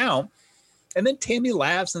storm out. And then Tammy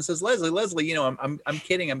laughs and says, Leslie, I'm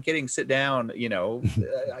kidding. Sit down.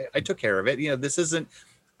 I took care of it. This isn't,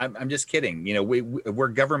 I'm just kidding. We're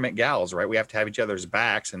government gals, right? We have to have each other's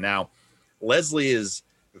backs. And now Leslie is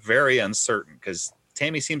very uncertain because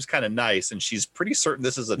Tammy seems kind of nice and she's pretty certain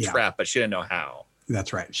this is a trap, but she didn't know how.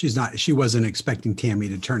 That's right. She wasn't expecting Tammy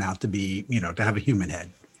to turn out to be, to have a human head.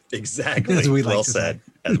 Exactly. As we well said,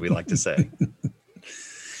 as we like to say.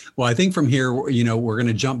 Well, I think from here, we're going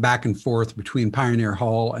to jump back and forth between Pioneer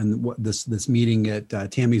Hall and this meeting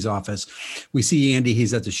at Tammy's office. We see Andy.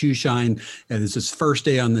 He's at the shoe shine, and it's his first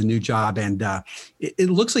day on the new job, and it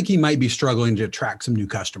looks like he might be struggling to attract some new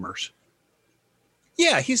customers.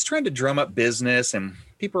 Yeah, he's trying to drum up business, and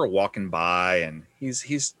people are walking by, and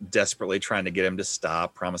he's desperately trying to get him to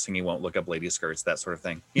stop, promising he won't look up lady skirts, that sort of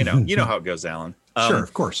thing. You know how it goes, Alan. Sure,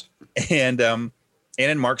 of course. And Ann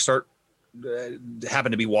and Mark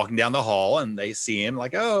happen to be walking down the hall, and they see him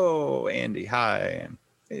like, oh, Andy, hi.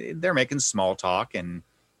 And they're making small talk, and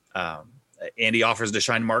Andy offers to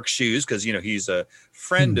shine Mark's shoes because he's a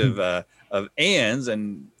friend of Ann's,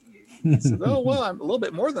 and he says, oh well, I'm a little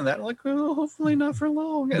bit more than that. I'm like, oh, hopefully not for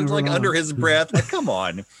long. And it's like under his breath, like, come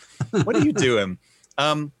on, what are you doing?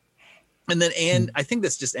 And then Ann, I think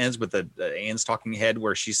this just ends with Ann's talking head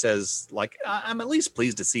where she says, like, I'm at least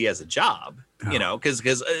pleased to see he has a job,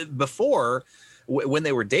 because before when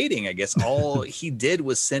they were dating, I guess all he did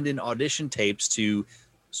was send in audition tapes to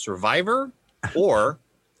Survivor or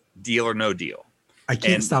Deal or No Deal. I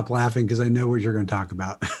can't stop laughing because I know what you're going to talk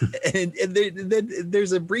about. and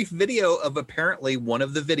there's a brief video of apparently one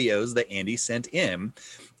of the videos that Andy sent in,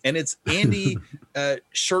 and it's Andy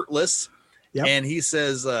shirtless. Yep. And he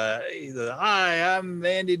says, hi, I'm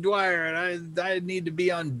Andy Dwyer, and I need to be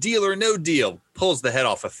on Deal or No Deal. Pulls the head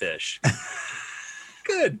off a fish.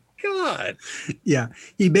 Good God. Yeah.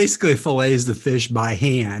 He basically fillets the fish by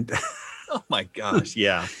hand. Oh, my gosh.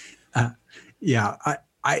 Yeah.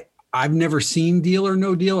 I've never seen Deal or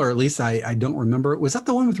No Deal, or at least I don't remember. Was that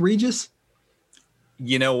the one with Regis?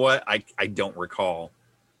 You know what? I don't recall.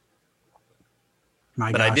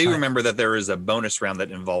 But I do remember that there was a bonus round that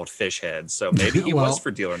involved fish heads. So maybe he was for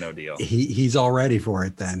Deal or No Deal. He's all ready for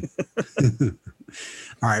it then.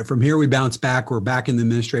 All right. From here, we bounce back. We're back in the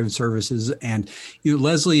administrative services. And,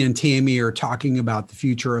 Leslie and Tammy are talking about the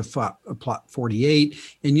future of Plot 48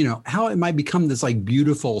 and, how it might become this like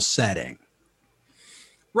beautiful setting.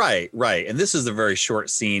 Right. And this is a very short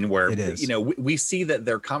scene where, it is. We see that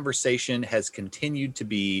their conversation has continued to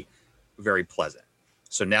be very pleasant.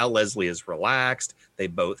 So now Leslie is relaxed. They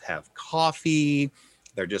both have coffee.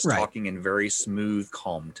 They're just talking in very smooth,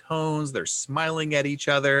 calm tones. They're smiling at each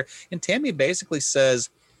other. And Tammy basically says,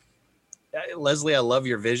 Leslie, I love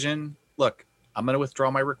your vision. Look, I'm going to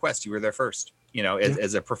withdraw my request. You were there first.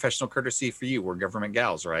 As a professional courtesy for you. We're government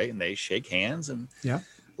gals, right? And they shake hands, and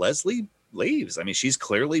Leslie leaves. I mean, she's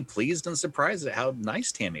clearly pleased and surprised at how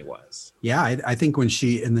nice Tammy was. Yeah, I think when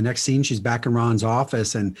in the next scene, she's back in Ron's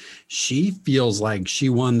office and she feels like she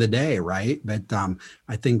won the day, right? But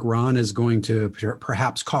I think Ron is going to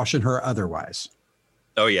perhaps caution her otherwise.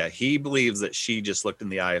 Oh, yeah. He believes that she just looked in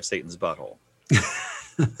the eye of Satan's butthole.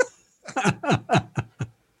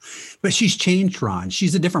 But she's changed, Ron.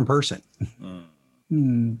 She's a different person.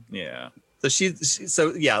 Yeah. So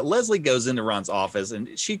so yeah, Leslie goes into Ron's office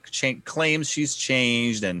and she claims she's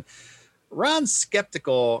changed, and Ron's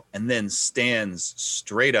skeptical and then stands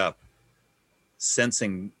straight up,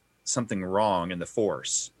 sensing something wrong in the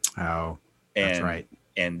force. Oh, that's right.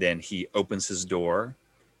 And then he opens his door,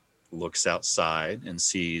 looks outside, and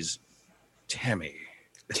sees Tammy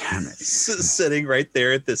sitting right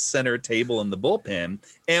there at the center table in the bullpen.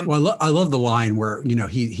 And well, I love the line where, you know,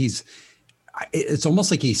 it's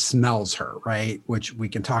almost like he smells her, right? Which we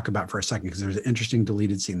can talk about for a second, because there's an interesting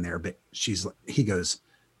deleted scene there, but he goes,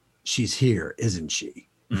 she's here, isn't she?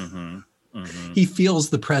 Mm-hmm, mm-hmm. He feels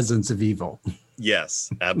the presence of evil.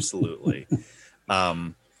 Yes, absolutely.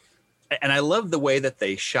 And I love the way that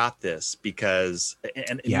they shot this, because,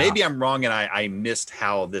 and maybe I'm wrong and I missed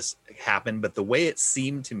how this happened, but the way it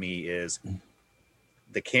seemed to me is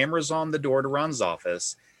the camera's on the door to Ron's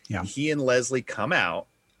office. Yeah. He and Leslie come out,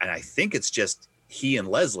 and I think it's just he and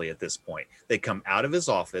Leslie at this point. They come out of his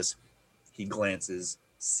office. He glances,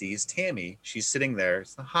 sees Tammy. She's sitting there.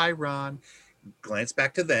 So, hi, Ron. Glance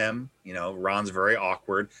back to them. You know, Ron's very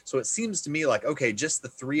awkward. So it seems to me like, okay, just the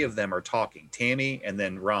three of them are talking. Tammy, and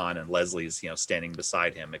then Ron, and Leslie's, you know, standing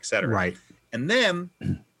beside him, etc. Right. And then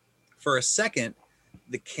for a second,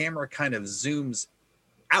 the camera kind of zooms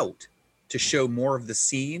out to show more of the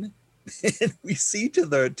scene. And we see to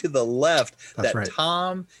the left that right.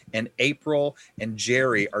 Tom and April and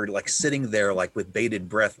Jerry are like sitting there, like with bated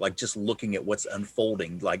breath, like just looking at what's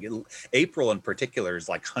unfolding. Like April in particular is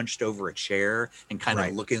like hunched over a chair and kind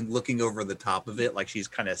of looking over the top of it, like she's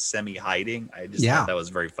kind of semi hiding. I just thought that was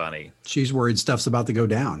very funny. She's worried stuff's about to go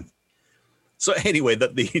down. So anyway,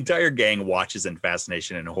 the entire gang watches in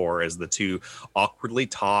fascination and horror as the two awkwardly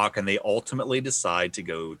talk, and they ultimately decide to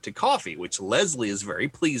go to coffee, which Leslie is very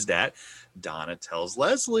pleased at. Donna tells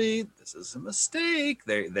Leslie, this is a mistake.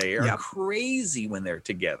 They are crazy when they're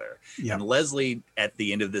together. Yep. And Leslie, at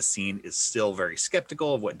the end of this scene, is still very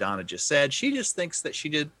skeptical of what Donna just said. She just thinks that she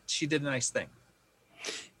did a nice thing.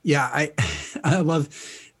 Yeah, I love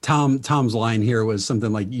Tom's line here was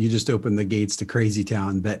something like, you just opened the gates to Crazy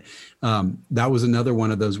Town. But that was another one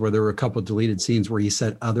of those where there were a couple of deleted scenes where he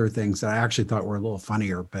said other things that I actually thought were a little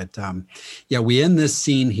funnier. But we end this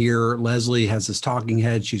scene here. Leslie has this talking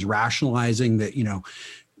head. She's rationalizing that,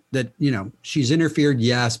 she's interfered.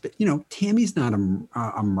 Yes. But, Tammy's not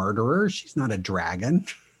a murderer. She's not a dragon.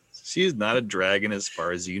 She's not a dragon as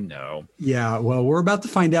far as you know. Yeah, well, we're about to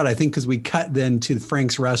find out, I think, because we cut then to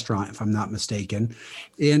Frank's restaurant, if I'm not mistaken.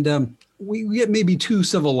 And we get maybe two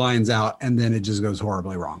civil lines out, and then it just goes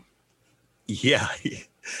horribly wrong. Yeah.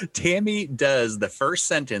 Tammy does, the first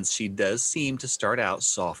sentence, she does seem to start out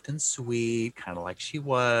soft and sweet, kind of like she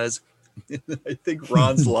was. I think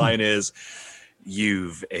Ron's line is,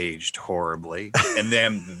 "You've aged horribly." And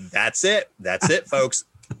then that's it. That's it, folks.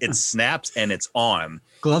 It snaps and it's on.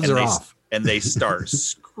 Gloves are off. And they start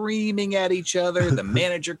screaming at each other. The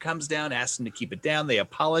manager comes down, asks them to keep it down. They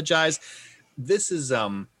apologize. This is,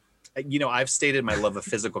 I've stated my love of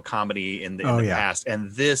physical comedy in the past, and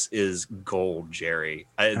this is gold, Jerry.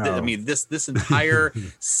 I mean, this entire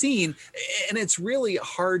scene, and it's really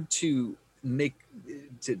hard to make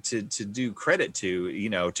to do credit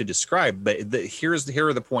to, to describe. But here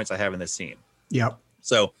are the points I have in this scene. Yep.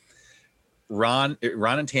 So Ron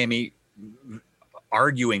and Tammy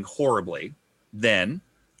arguing horribly, then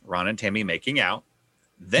Ron and Tammy making out,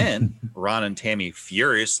 then Ron and Tammy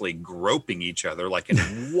furiously groping each other like in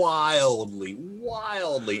a wildly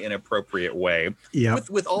inappropriate way. Yeah.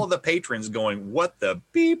 With all of the patrons going, "What the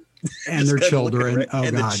beep?" And their children.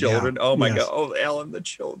 The children. Yeah. Oh my God. Oh, Ellen, the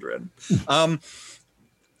children.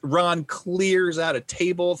 Ron clears out a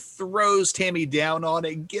table, throws Tammy down on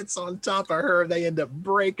it, gets on top of her. They end up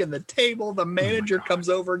breaking the table. The manager comes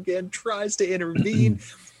over again, tries to intervene.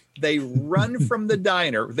 They run from the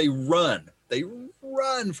diner. They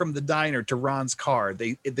run from the diner to Ron's car.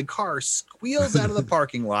 The car squeals out of the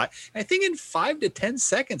parking lot. I think in 5 to 10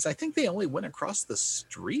 seconds, I think they only went across the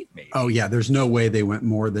street, maybe. Oh, yeah. There's no way they went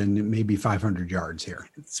more than maybe 500 yards here.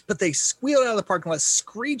 But they squealed out of the parking lot,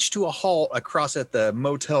 screeched to a halt across at the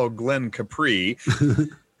Motel Glen Capri.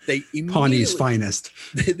 Pawnee's finest.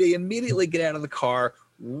 They immediately get out of the car,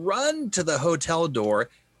 run to the hotel door,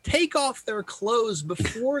 take off their clothes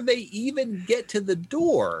before they even get to the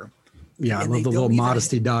door. Yeah, I love the little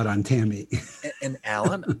modesty dot on Tammy. And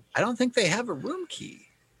Alan, I don't think they have a room key.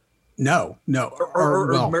 No.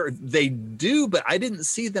 Or they do, but I didn't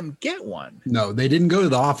see them get one. No, they didn't go to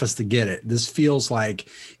the office to get it. This feels like,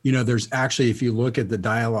 there's actually, if you look at the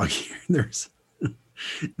dialogue here,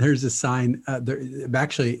 there's a sign.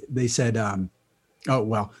 Actually, they said, Oh,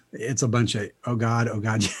 well, it's a bunch of, oh God,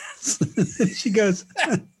 yes. She goes,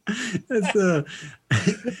 it's the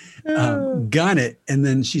gun it. And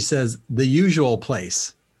then she says, the usual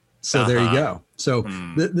place. So there you go. So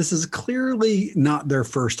this is clearly not their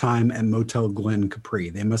first time at Motel Glen Capri.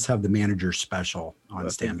 They must have the manager special on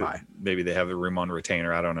standby. Maybe they have the room on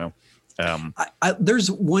retainer. I don't know.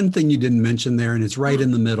 There's one thing you didn't mention there, and it's right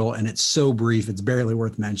in the middle, and it's so brief, it's barely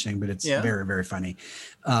worth mentioning, but it's very, very funny.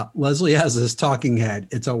 Leslie has this talking head.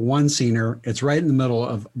 It's a one-scener. It's right in the middle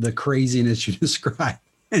of the craziness you described.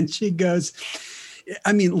 And she goes,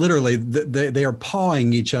 I mean, literally, they are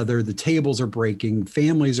pawing each other. The tables are breaking.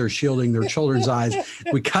 Families are shielding their children's eyes.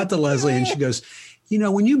 We cut to Leslie, and she goes, you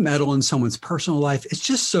know, when you meddle in someone's personal life, it's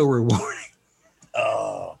just so rewarding.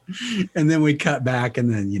 Oh, and then we cut back,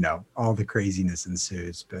 and then, you know, all the craziness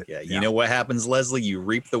ensues. But you know what happens, Leslie? You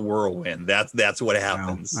reap the whirlwind. That's what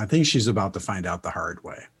happens. Well, I think she's about to find out the hard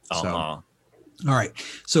way. So, all right.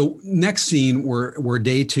 So next scene, we're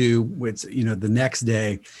day 2, which, you know, the next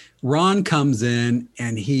day, Ron comes in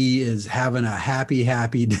and he is having a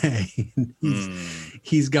happy day.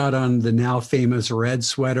 He's got on the now famous red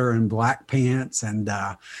sweater and black pants, and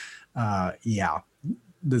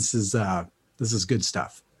this is good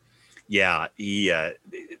stuff. Yeah,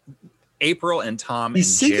 April and Tom.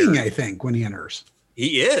 He's singing, I think, when he enters.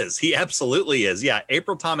 He is. He absolutely is. Yeah.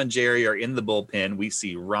 April, Tom, and Jerry are in the bullpen. We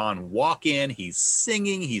see Ron walk in. He's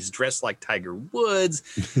singing. He's dressed like Tiger Woods.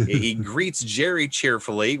 He greets Jerry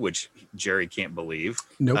cheerfully, which Jerry can't believe.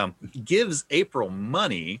 Nope. Gives April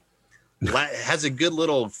money. Has a good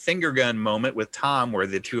little finger gun moment with Tom where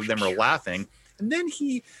the two of them are laughing. And then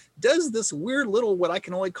he does this weird little, what I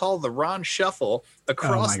can only call the Ron shuffle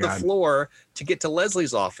across the floor to get to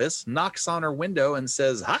Leslie's office, knocks on her window and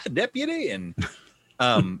says, "Hi, deputy." And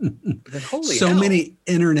then holy so hell. Many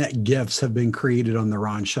internet GIFs have been created on the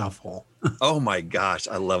Ron Shuffle. Oh my gosh,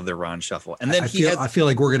 I love the Ron Shuffle. And then I feel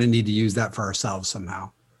like we're going to need to use that for ourselves somehow.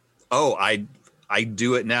 Oh, I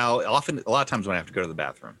do it now. Often, a lot of times when I have to go to the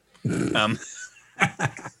bathroom.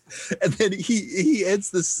 And then he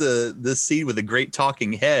ends this scene with a great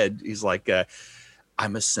talking head. He's like,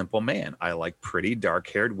 "I'm a simple man. I like pretty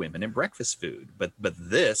dark-haired women and breakfast food. But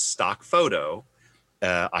this stock photo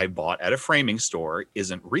I bought at a framing store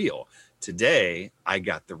isn't real. Today, I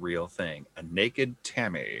got the real thing. A naked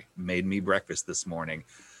Tammy made me breakfast this morning.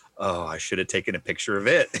 Oh, I should have taken a picture of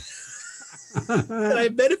it." And I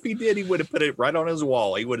bet if he did, he would have put it right on his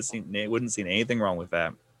wall. He wouldn't seen anything wrong with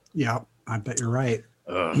that. Yeah, I bet you're right.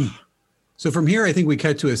 So from here, I think we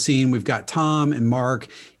cut to a scene. We've got Tom and Mark,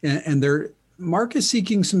 and Mark is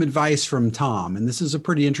seeking some advice from Tom. And this is a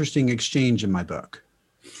pretty interesting exchange in my book.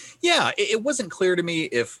 Yeah, it wasn't clear to me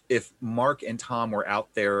if Mark and Tom were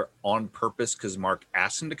out there on purpose because Mark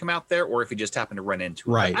asked him to come out there, or if he just happened to run into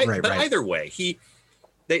him. Right. But either way,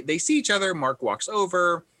 they see each other. Mark walks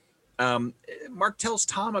over. Mark tells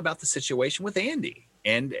Tom about the situation with Andy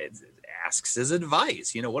and asks his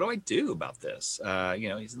advice. You know, what do I do about this? You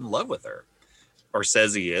know, he's in love with her, or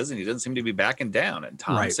says he is, and he doesn't seem to be backing down. And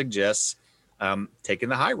Tom suggests taking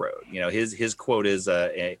the high road. You know, his quote is,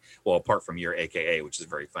 well, apart from your AKA, which is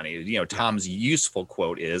very funny, you know, Tom's useful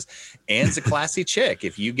quote is, "Anne's a classy chick.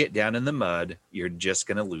 If you get down in the mud, you're just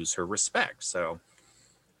going to lose her respect." So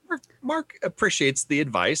Mark appreciates the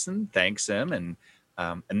advice and thanks him. And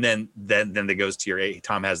then it goes to your,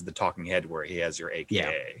 Tom has the talking head where he has your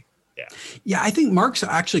AKA. Yeah, I think Mark's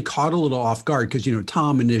actually caught a little off guard because, you know,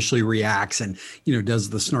 Tom initially reacts and, you know, does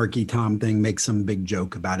the snarky Tom thing, makes some big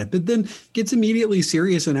joke about it, but then gets immediately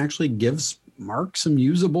serious and actually gives Mark some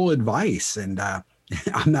usable advice. And I'm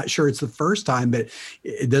not sure it's the first time, but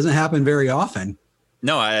it doesn't happen very often.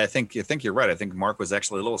 No, I think you're right. I think Mark was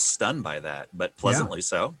actually a little stunned by that, but pleasantly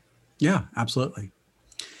so. Yeah, absolutely.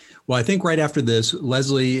 Well, I think right after this,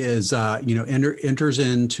 Leslie is, enters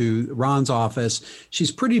into Ron's office.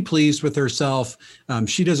 She's pretty pleased with herself.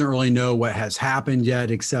 She doesn't really know what has happened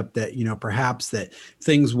yet, except that, you know, perhaps that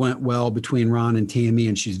things went well between Ron and Tammy,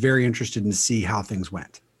 and she's very interested to see how things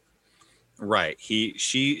went. Right.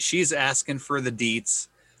 She's asking for the deets,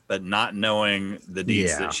 but not knowing the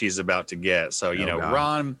deets that she's about to get. So,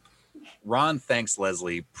 God. Ron thanks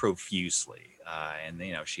Leslie profusely. And,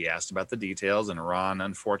 you know, she asked about the details, and Ron,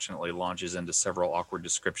 unfortunately, launches into several awkward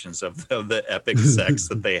descriptions of the epic sex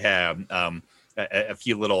that they have. A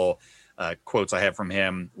few little quotes I have from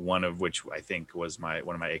him, one of which I think was one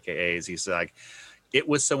of my AKAs. He's like, "It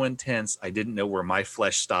was so intense, I didn't know where my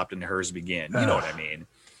flesh stopped and hers began." You know what I mean?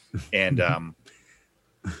 And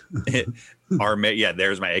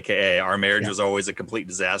There's my AKA. Our marriage was always a complete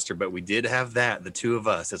disaster, but we did have that, the two of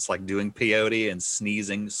us. It's like doing peyote and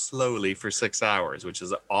sneezing slowly for 6 hours, which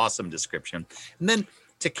is an awesome description. And then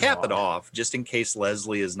to cap it off, just in case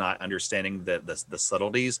Leslie is not understanding the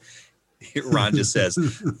subtleties, Ron just says,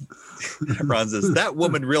 that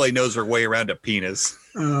woman really knows her way around a penis.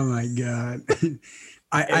 Oh my God.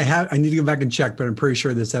 I need to go back and check, but I'm pretty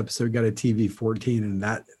sure this episode got a TV 14, and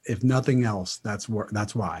that, if nothing else, that's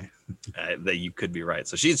why. That you could be right.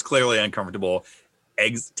 So she's clearly uncomfortable.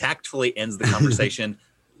 Tactfully ends the conversation,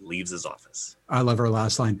 leaves his office. I love her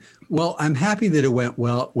last line. Well, I'm happy that it went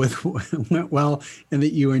well, and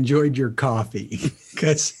that you enjoyed your coffee,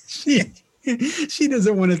 because she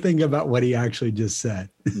doesn't want to think about what he actually just said.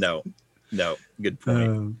 No, good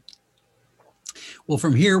point. Well,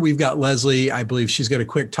 from here, we've got Leslie. I believe she's got a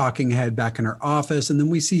quick talking head back in her office. And then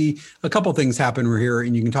we see a couple things happen. We're here,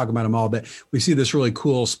 and you can talk about them all. But we see this really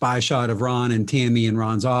cool spy shot of Ron and Tammy in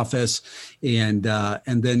Ron's office. And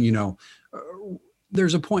then,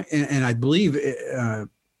 there's a point, and I believe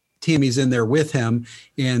Tammy's in there with him,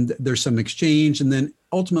 and there's some exchange. And then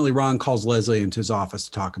ultimately, Ron calls Leslie into his office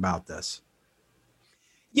to talk about this.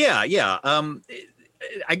 Yeah.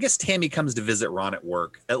 I guess Tammy comes to visit Ron at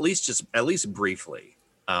work, at least briefly,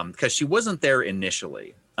 because she wasn't there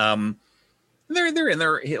initially. They're in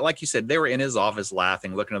there, like you said, they were in his office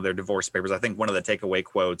laughing, looking at their divorce papers. I think one of the takeaway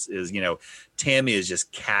quotes is, Tammy is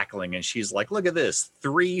just cackling, and she's like, "Look at this,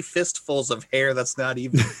 3 fistfuls of hair. That's not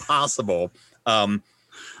even possible." I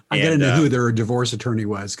got to know who their divorce attorney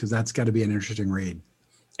was, because that's got to be an interesting read.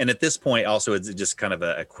 And at this point, also, it's just kind of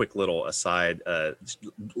a quick little aside.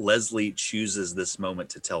 Leslie chooses this moment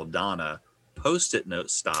to tell Donna, Post-it note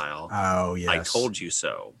style, "Oh, yes, I told you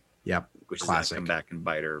so." Yep. Which Classic. is going to come back and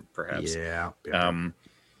bite her, perhaps. Yeah.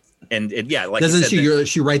 And yeah, like doesn't you said,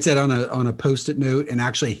 she writes that on a Post-it note and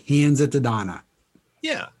actually hands it to Donna.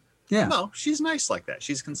 Yeah. No, she's nice like that.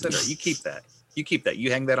 She's considerate. You keep that.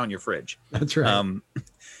 You hang that on your fridge. That's right.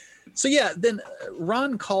 So yeah, then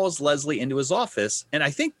Ron calls Leslie into his office, and I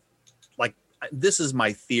think, like, this is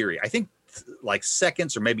my theory. I think like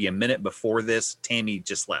seconds or maybe a minute before this, Tammy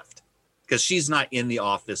just left, because she's not in the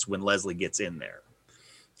office when Leslie gets in there,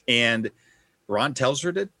 and Ron tells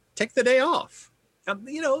her to take the day off.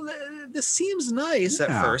 This seems nice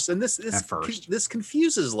at first, and this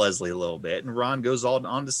confuses Leslie a little bit, and Ron goes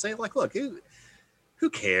on to say, like, look, who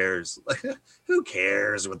cares? Who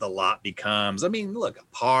cares what the lot becomes? I mean, look, a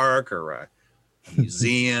park or a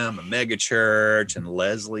museum, a mega church. And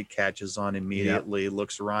Leslie catches on immediately,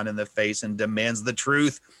 looks Ron in the face and demands the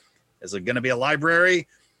truth. Is it going to be a library?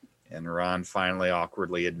 And Ron finally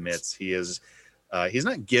awkwardly admits he's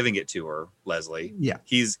not giving it to her, Leslie. Yeah.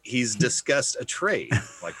 He's discussed a trade.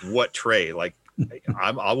 Like, what trade? Like,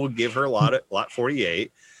 I will give her lot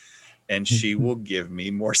 48, and she will give me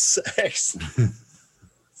more sex.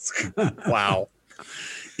 Wow.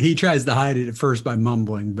 He tries to hide it at first by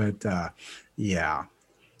mumbling, but yeah.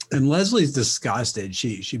 And Leslie's disgusted.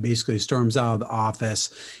 She basically storms out of the office,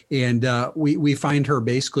 and we find her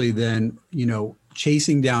basically then,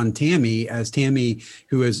 chasing down Tammy, as Tammy,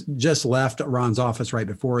 who has just left Ron's office right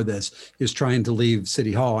before this, is trying to leave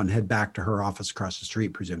City Hall and head back to her office across the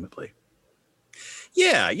street, presumably.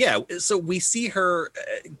 Yeah. So we see her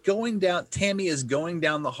going down. Tammy is going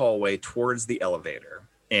down the hallway towards the elevator.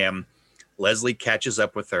 And Leslie catches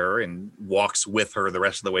up with her and walks with her the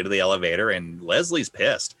rest of the way to the elevator. And Leslie's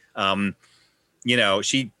pissed.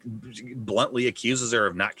 She bluntly accuses her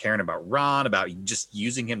of not caring about Ron, about just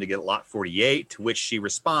using him to get lot 48, to which she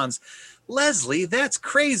responds, "Leslie, that's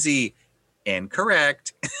crazy and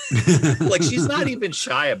correct." Like, she's not even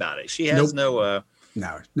shy about it. She has no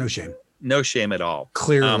shame. No shame at all.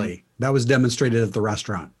 Clearly. That was demonstrated at the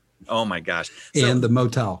restaurant. Oh my gosh. And the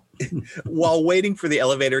motel. While waiting for the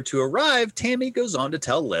elevator to arrive, Tammy goes on to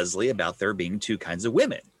tell Leslie about there being 2 kinds of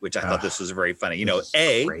women, which I thought this was very funny.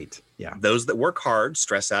 Great. Yeah. Those that work hard,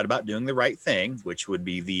 stress out about doing the right thing, which would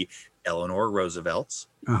be the Eleanor Roosevelts,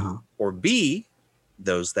 or B,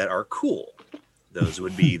 those that are cool. Those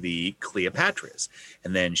would be the Cleopatras.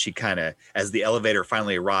 And then she kind of, as the elevator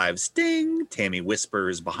finally arrives, ding, Tammy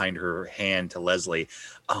whispers behind her hand to Leslie,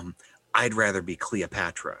 "I'd rather be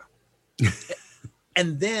Cleopatra."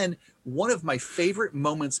 And then one of my favorite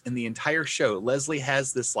moments in the entire show, Leslie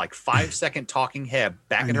has this like 5-second talking head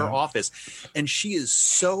back in her office, and she is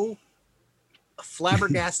so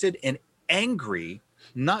flabbergasted and angry,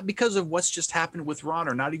 not because of what's just happened with Ron,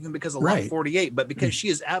 or not even because of lot 48, but because she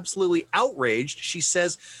is absolutely outraged. She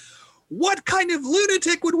says, "What kind of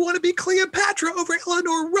lunatic would want to be Cleopatra over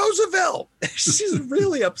Eleanor Roosevelt?" She's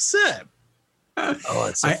really upset. Oh,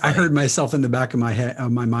 it's so I funny. heard myself in the back of my head,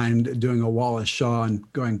 of my mind, doing a Wallace Shaw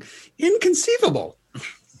and going, inconceivable.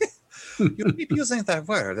 You keep using that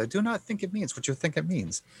word. I do not think it means what you think it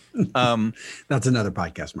means. That's another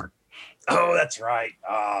podcast, Mark. Oh, that's right.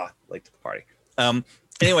 Late to the party.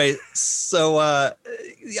 Anyway, so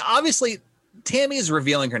obviously Tammy is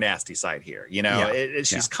revealing her nasty side here. You know,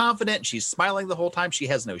 she's confident. She's smiling the whole time. She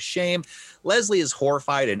has no shame. Leslie is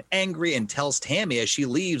horrified and angry and tells Tammy as she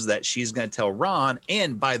leaves that she's going to tell Ron.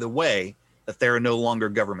 And by the way, that there are no longer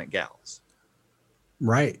government gals.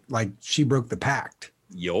 Right. Like she broke the pact.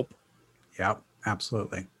 Yup. Yep,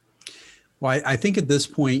 absolutely. Well, I think at this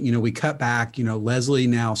point, you know, we cut back, you know, Leslie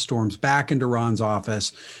now storms back into Ron's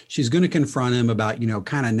office. She's going to confront him about, you know,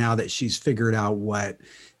 kind of now that she's figured out what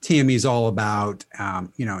Tammy's all about.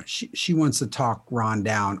 You know, she wants to talk Ron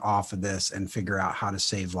down off of this and figure out how to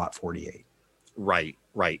save Lot 48. Right.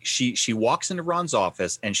 She walks into Ron's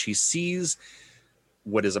office and she sees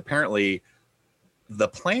what is apparently the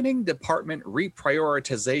planning department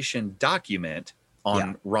reprioritization document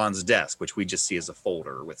on Ron's desk, which we just see as a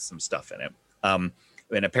folder with some stuff in it. And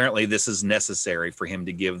apparently this is necessary for him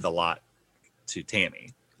to give the lot to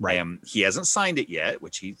Tammy. Right. He hasn't signed it yet,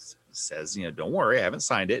 which he says, you know, don't worry, I haven't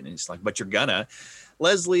signed it. And he's like, but you're gonna.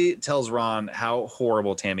 Leslie tells Ron how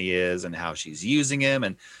horrible Tammy is and how she's using him.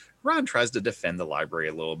 And Ron tries to defend the library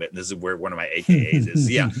a little bit. And this is where one of my AKAs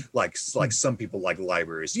is. Yeah. Like some people like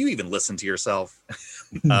libraries. You even listen to yourself.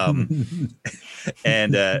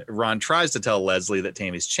 And Ron tries to tell Leslie that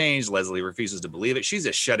Tammy's changed. Leslie refuses to believe it. She's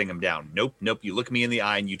just shutting him down. Nope. You look me in the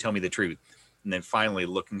eye and you tell me the truth. And then finally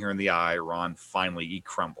looking her in the eye, Ron he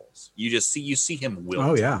crumbles. You see him wilt.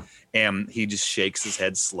 Oh yeah. And he just shakes his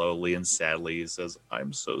head slowly and sadly. He says,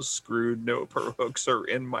 I'm so screwed. No hooks are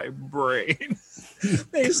in my brain. And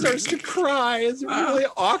he starts to cry. It's really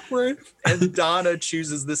awkward. And Donna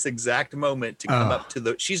chooses this exact moment to come up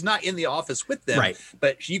to she's not in the office with them, right,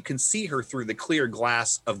 but you can see her through the clear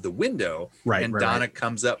glass of the window. Right. And Donna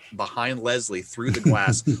comes up behind Leslie through the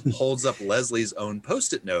glass, holds up Leslie's own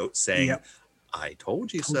Post-it note saying, I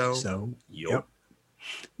told you so. Yep.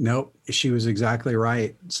 Nope. She was exactly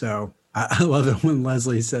right. So I love it when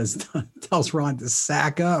Leslie tells Ron to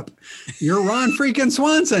sack up. You're Ron freaking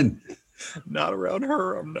Swanson. Not around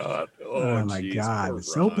her. I'm not. Oh my God.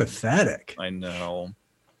 It's so pathetic. I know.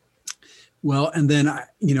 Well, and then,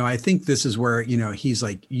 I think this is where, he's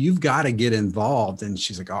like, you've got to get involved. And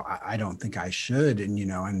she's like, oh, I don't think I should. And,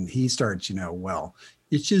 and he starts, well,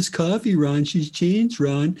 it's just coffee, Ron. She's changed,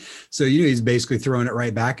 Ron. So, he's basically throwing it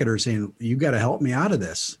right back at her saying, you got to help me out of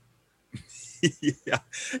this.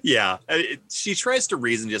 Yeah. She tries to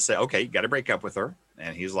reason, just say, okay, you got to break up with her.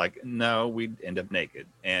 And he's like, no, we'd end up naked.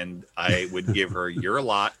 And I would give her your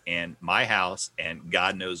lot and my house and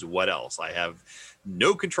God knows what else. I have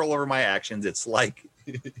no control over my actions. It's like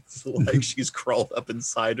she's crawled up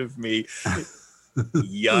inside of me.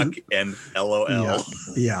 Yuck and LOL.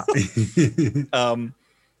 Yeah.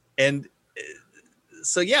 And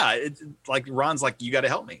so, yeah, it's like Ron's like, you got to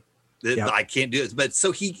help me. I can't do it. But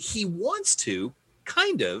so he wants to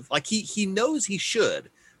kind of like he knows he should,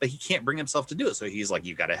 but he can't bring himself to do it. So he's like,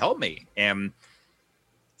 you got to help me. And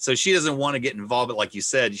so she doesn't want to get involved. But like you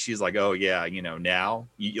said, she's like, oh, yeah, now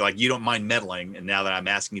you don't mind meddling. And now that I'm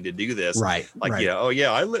asking you to do this. Right. Like, right. Yeah. Oh,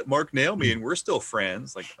 yeah. I let Mark nail me and we're still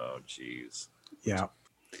friends. Like, oh, geez. Yeah.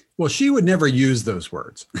 Well, she would never use those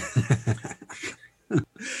words.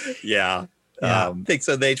 Yeah. I think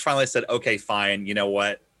so. They finally said, okay, fine. You know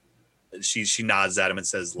what? She nods at him and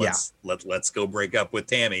says, let's go break up with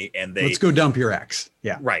Tammy. And let's go dump your ex.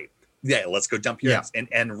 Yeah. Right. Yeah. Let's go dump your ex.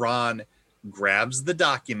 And Ron grabs the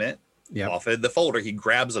document off of the folder. He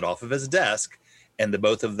grabs it off of his desk and the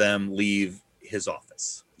both of them leave his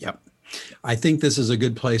office. Yep. I think this is a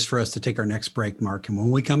good place for us to take our next break, Mark. And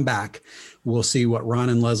when we come back, we'll see what Ron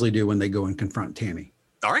and Leslie do when they go and confront Tammy.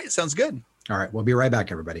 All right. Sounds good. All right. We'll be right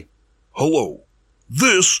back, everybody. Hello.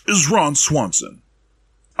 This is Ron Swanson.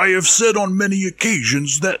 I have said on many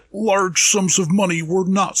occasions that large sums of money were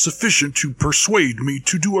not sufficient to persuade me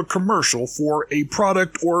to do a commercial for a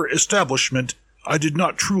product or establishment I did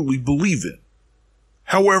not truly believe in.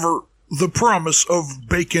 However, the promise of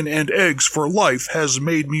bacon and eggs for life has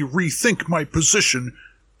made me rethink my position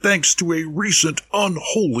thanks to a recent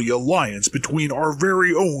unholy alliance between our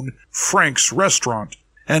very own Frank's Restaurant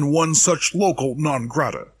and one such local non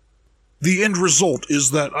grata. The end result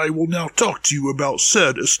is that I will now talk to you about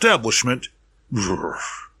said establishment,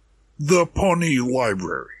 the Pawnee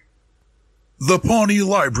Library. The Pawnee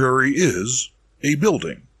Library is a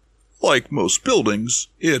building. Like most buildings,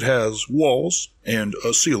 it has walls and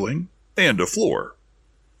a ceiling and a floor.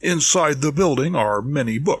 Inside the building are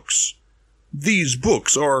many books. These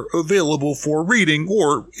books are available for reading,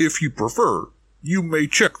 or if you prefer, you may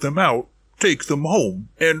check them out, take them home,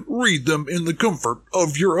 and read them in the comfort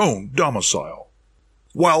of your own domicile.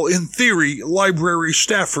 While in theory, library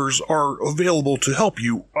staffers are available to help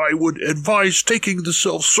you, I would advise taking the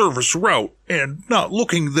self-service route and not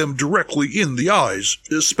looking them directly in the eyes,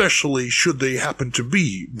 especially should they happen to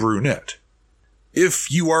be brunette.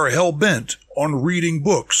 If you are hell-bent on reading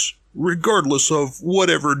books, regardless of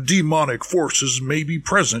whatever demonic forces may be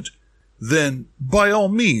present, then by all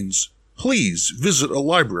means, please visit a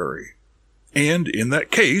library. And in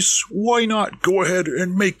that case, why not go ahead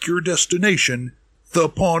and make your destination the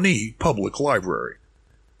Pawnee Public Library?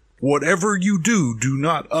 Whatever you do, do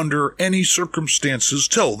not under any circumstances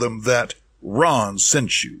tell them that Ron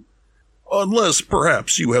sent you. Unless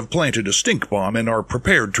perhaps you have planted a stink bomb and are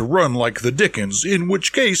prepared to run like the Dickens, in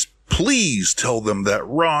which case, please tell them that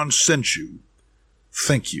Ron sent you.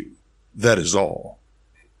 Thank you. That is all.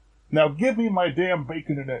 Now give me my damn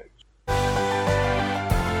bacon and eggs.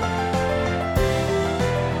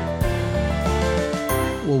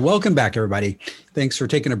 Well, welcome back, everybody. Thanks for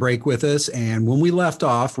taking a break with us. And when we left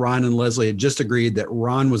off, Ron and Leslie had just agreed that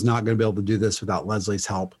Ron was not going to be able to do this without Leslie's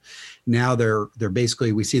help. Now they're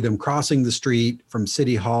basically, we see them crossing the street from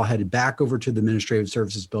City Hall, headed back over to the Administrative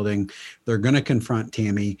Services Building. They're going to confront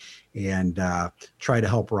Tammy and try to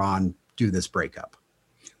help Ron do this breakup.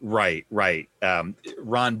 Right.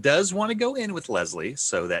 Ron does want to go in with Leslie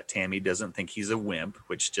so that Tammy doesn't think he's a wimp,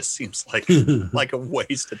 which just seems like like a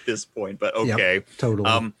waste at this point, but okay. Yep,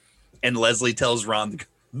 totally. And Leslie tells Ron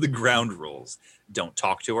the ground rules. Don't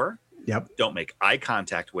talk to her. Yep. Don't make eye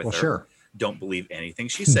contact with her. Sure. Don't believe anything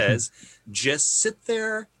she says. Just sit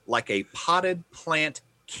there like a potted plant.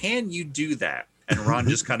 Can you do that? And Ron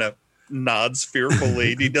just kind of nods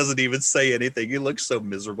fearfully. He doesn't even say anything. He looks so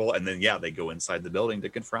miserable. And then, they go inside the building to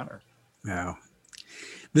confront her. Yeah.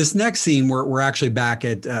 This next scene, we're actually back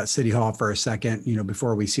at City Hall for a second,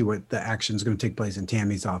 before we see what the action is going to take place in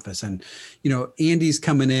Tammy's office. And, Andy's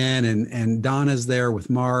coming in and Donna's there with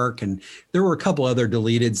Mark. And there were a couple other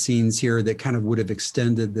deleted scenes here that kind of would have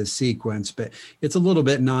extended the sequence, but it's a little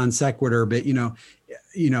bit non sequitur. But,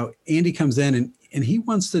 Andy comes in and he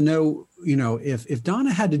wants to know, if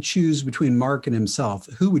Donna had to choose between Mark and himself,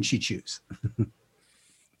 who would she choose?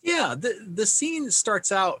 Yeah, the scene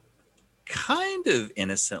starts out kind of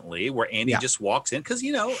innocently where Andy just walks in because,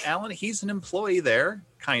 Alan, he's an employee there,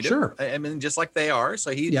 kind of. Sure. I mean, just like they are.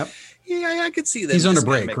 So I could see that. He's on a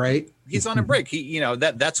break, right? He's on a break.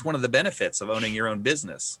 That's one of the benefits of owning your own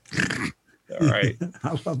business. All right.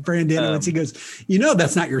 I love Brandon once he goes,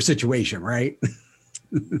 that's not your situation, right?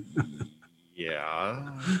 Yeah.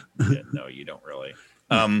 No, you don't really.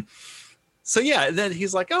 Then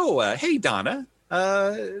he's like, hey, Donna.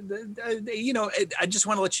 I just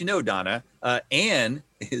want to let you know, Donna, Anne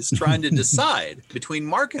is trying to decide between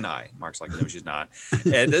Mark and I. Mark's like, no, she's not.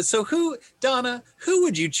 And so Donna, who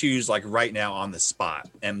would you choose like right now on the spot?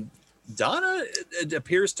 And Donna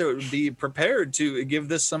appears to be prepared to give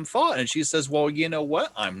this some thought. And she says, well, you know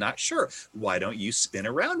what? I'm not sure. Why don't you spin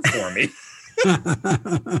around for me?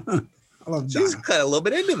 I love Donna. She's kind of a little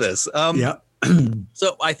bit into this. Yep.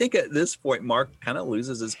 So I think at this point, Mark kind of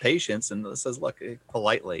loses his patience and says, look,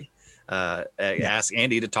 politely, ask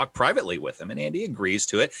Andy to talk privately with him. And Andy agrees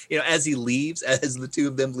to it. As he leaves, as the two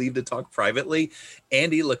of them leave to talk privately,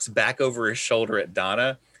 Andy looks back over his shoulder at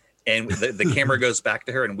Donna and the camera goes back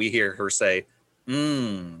to her and we hear her say,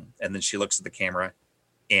 and then she looks at the camera,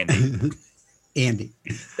 Andy. Andy.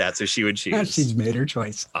 That's who she would choose. She's made her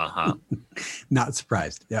choice. Uh-huh. Not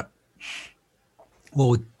surprised. Yep.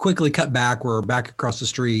 Well, we quickly cut back. We're back across the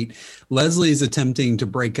street. Leslie's attempting to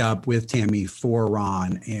break up with Tammy for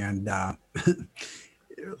Ron. And I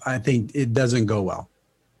think it doesn't go well.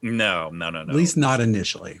 No. At least not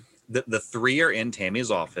initially. The three are in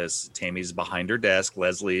Tammy's office. Tammy's behind her desk.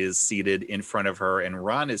 Leslie is seated in front of her. And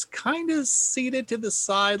Ron is kind of seated to the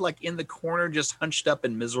side, like in the corner, just hunched up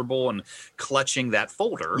and miserable and clutching that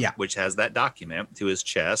folder, which has that document to his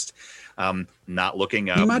chest, not looking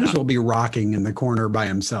up. He might as well be rocking in the corner by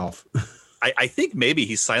himself. I think maybe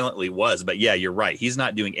he silently was, but yeah, you're right. He's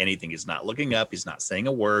not doing anything. He's not looking up. He's not saying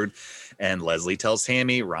a word. And Leslie tells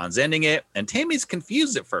Tammy, Ron's ending it. And Tammy's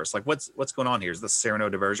confused at first. Like, what's going on here? Is this Cyrano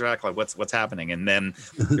de Bergerac? Like, what's happening? And then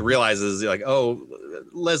he realizes, like, oh,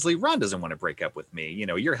 Leslie, Ron doesn't want to break up with me.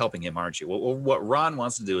 You're helping him, aren't you? Well, what Ron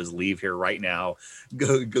wants to do is leave here right now,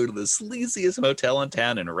 go to the sleaziest motel in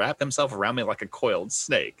town and wrap himself around me like a coiled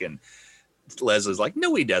snake. And Leslie's like,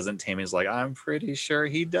 no, he doesn't. Tammy's like, I'm pretty sure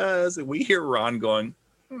he does. And we hear Ron going,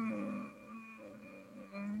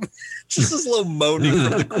 just this little moaning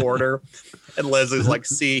from the corner. And Leslie's like,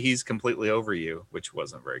 see, he's completely over you, which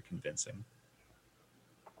wasn't very convincing.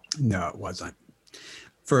 No, it wasn't.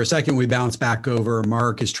 For a second, we bounce back over.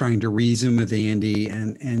 Mark is trying to reason with Andy,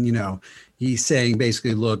 and you know, he's saying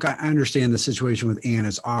basically, look, I understand the situation with Ann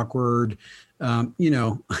is awkward. You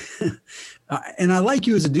know, and I like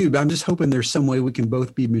you as a dude, but I'm just hoping there's some way we can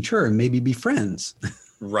both be mature and maybe be friends.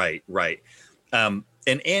 Right. And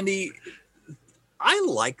Andy, I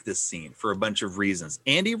like this scene for a bunch of reasons.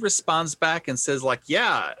 Andy responds back and says like,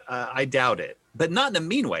 yeah, I doubt it, but not in a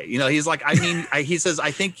mean way. You know, he's like, I mean, he says,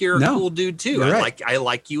 I think you're a cool dude too. I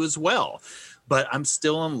like you as well, but I'm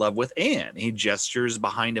still in love with Ann. He gestures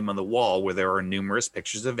behind him on the wall where there are numerous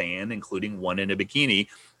pictures of Ann, including one in a bikini.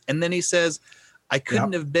 And then he says, I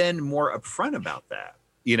couldn't have been more upfront about that,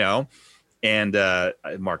 you know? And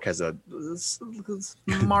Mark has a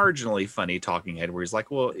marginally funny talking head where he's like,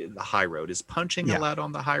 well, the high road is punching allowed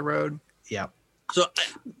on the high road. Yeah. So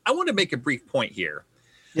I want to make a brief point here.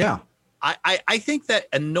 Yeah. I think that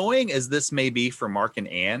annoying as this may be for Mark and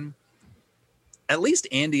Ann, at least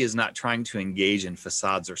Andy is not trying to engage in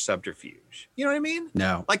facades or subterfuge. You know what I mean?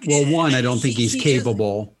 No. Like, well, one, I don't think he's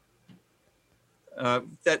capable.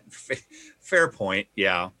 Fair point.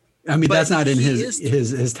 Yeah. I mean, that's not in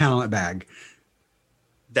his talent bag.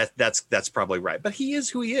 That's probably right. But he is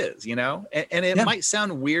who he is, you know? And it might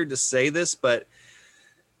sound weird to say this, but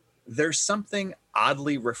there's something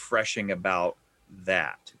oddly refreshing about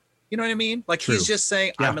that. You know what I mean? Like He's just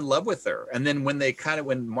saying, I'm in love with her. And then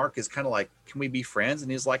when Mark is kind of like, can we be friends?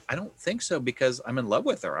 And he's like, I don't think so because I'm in love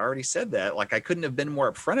with her. I already said that. Like, I couldn't have been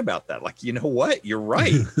more upfront about that. Like, you know what? You're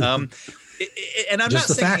right. And I'm just not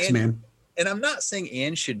the saying facts, man. And I'm not saying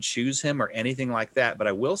Ann should choose him or anything like that, but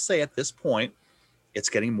I will say at this point, it's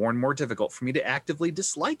getting more and more difficult for me to actively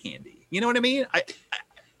dislike Andy. You know what I mean?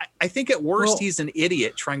 I think at worst, he's an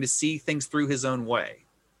idiot trying to see things through his own way.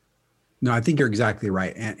 No, I think you're exactly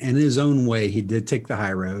right. And in his own way, he did take the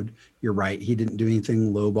high road. You're right. He didn't do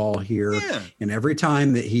anything lowball here. Yeah. And every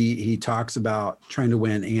time that he talks about trying to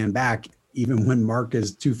win Ann back, even when Mark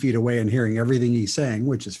is 2 feet away and hearing everything he's saying,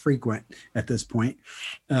 which is frequent at this point,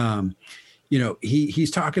 you know,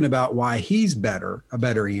 he's talking about why he's a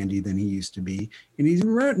better Andy than he used to be. And he's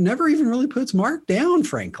never even really puts Mark down,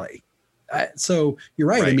 frankly. So you're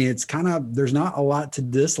right. I mean, it's kind of, there's not a lot to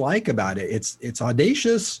dislike about it. It's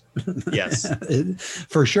audacious. Yes,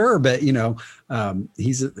 for sure. But you know,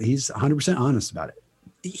 he's 100% honest about it.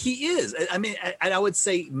 He is. I mean, I would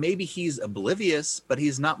say maybe he's oblivious, but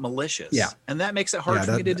he's not malicious. Yeah. And that makes it hard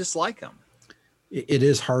for me to dislike him. It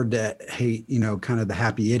is hard to hate, you know, kind of the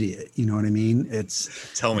happy idiot. You know what I mean?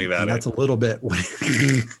 Tell me about it. That's a little bit.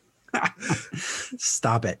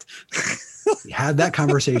 Stop it. We had that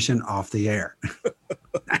conversation off the air.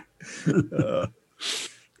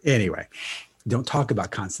 Anyway, don't talk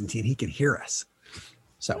about Constantine. He can hear us.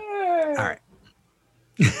 So, all right.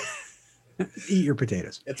 Eat your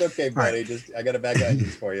potatoes. It's okay, buddy. Right. I got a bag of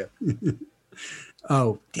onions for you.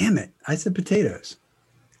 Oh, damn it. I said potatoes.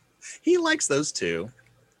 He likes those too.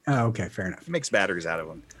 Oh, okay. Fair enough. He makes batteries out of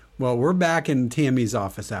them. Well, we're back in Tammy's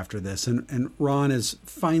office after this, and Ron is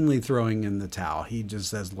finally throwing in the towel. He just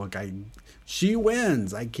says, look, she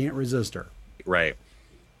wins. I can't resist her. Right.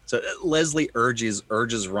 So Leslie urges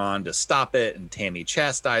Ron to stop it, and Tammy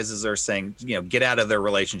chastises her, saying, you know, get out of their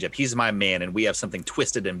relationship. He's my man, and we have something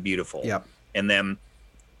twisted and beautiful. Yep. And then,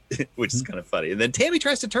 which is kind of funny. And then Tammy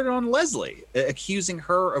tries to turn it on Leslie, accusing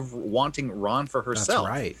her of wanting Ron for herself.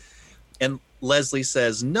 That's right. And Leslie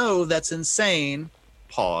says, no, that's insane.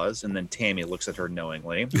 Pause. And then Tammy looks at her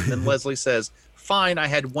knowingly. And then Leslie says, fine, I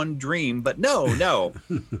had one dream, but no.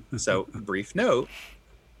 So brief note,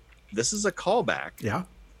 this is a callback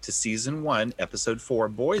to season 1, episode 4,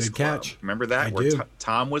 Boys Good Club. catch. Remember that? Where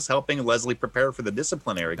Tom was helping Leslie prepare for the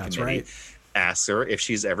disciplinary That's committee. Right. Asks her if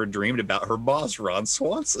she's ever dreamed about her boss, Ron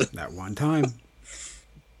Swanson. That one time.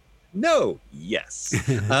 No. Yes.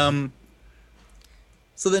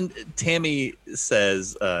 So then Tammy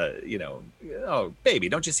says, you know, oh, baby,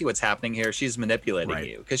 don't you see what's happening here? She's manipulating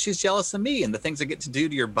you because she's jealous of me and the things I get to do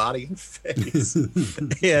to your body and face.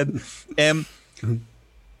 and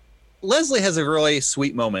Leslie has a really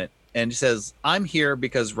sweet moment and she says, I'm here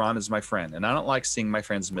because Ron is my friend and I don't like seeing my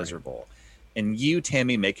friends miserable. And you,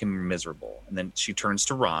 Tammy, make him miserable. And then she turns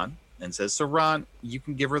to Ron and says, so Ron, you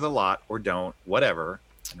can give her the lot or don't, whatever.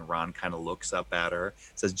 And Ron kind of looks up at her,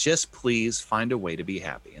 says, just please find a way to be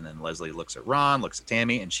happy. And then Leslie looks at Ron, looks at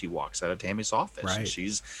Tammy, and she walks out of Tammy's office. Right. And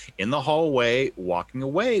she's in the hallway walking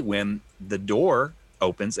away when the door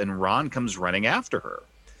opens and Ron comes running after her.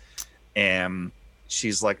 And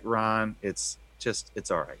she's like, Ron, it's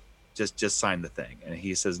all right. Just sign the thing. And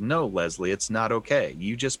he says, no, Leslie, it's not okay.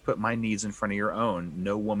 You just put my needs in front of your own.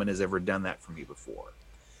 No woman has ever done that for me before.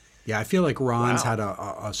 Yeah, I feel like Ron's Wow. had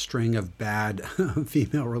a string of bad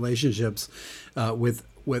female relationships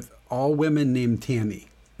with all women named Tammy,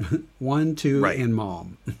 1, 2, Right. and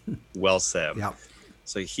mom. Well said. Yeah,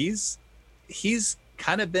 So he's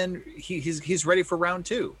kind of been he's ready for round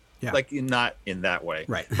 2. Yeah. Like not in that way,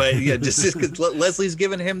 Right. But yeah, just because Leslie's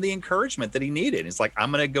given him the encouragement that he needed. It's like,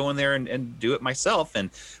 I'm gonna go in there and do it myself,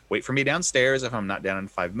 and wait for me downstairs. If I'm not down in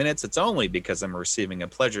 5 minutes, it's only because I'm receiving a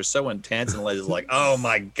pleasure so intense. And Leslie's like, oh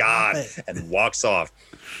my god, and walks off.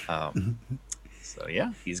 So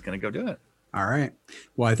yeah, he's gonna go do it. All right.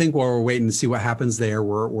 Well, I think while we're waiting to see what happens there,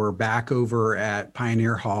 we're back over at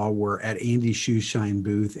Pioneer Hall. We're at Andy's Shoe Shine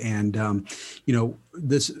booth, and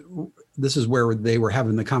this is where they were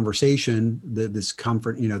having the conversation, this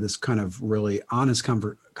comfort, this kind of really honest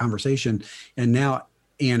conversation. And now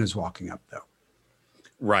Anne is walking up, though.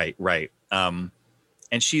 Right. And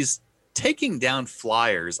she's taking down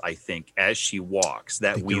flyers, I think, as she walks,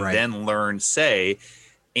 that we you're right. then learn say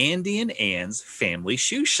Andy and Anne's family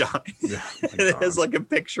shoe shine. Yeah, It has like a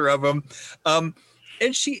picture of them.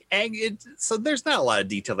 And so there's not a lot of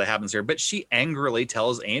detail that happens here, but she angrily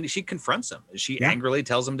tells Andy, she confronts him. She angrily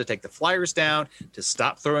tells him to take the flyers down, to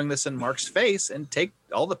stop throwing this in Mark's face, and take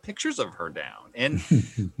all the pictures of her down. And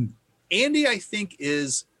Andy, I think,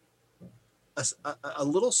 is a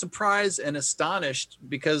little surprised and astonished,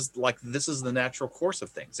 because like this is the natural course of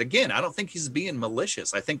things. Again, I don't think he's being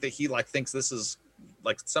malicious. I think that he thinks this is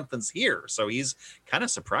like something's here. So he's kind of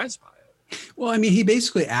surprised by it. Well, I mean, he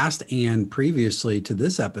basically asked Anne previously to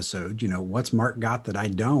this episode, what's Mark got that I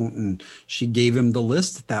don't? And she gave him the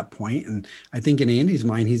list at that point. And I think in Andy's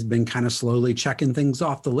mind, he's been kind of slowly checking things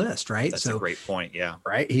off the list, right? That's a great point. Yeah.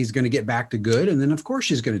 Right. He's going to get back to good. And then of course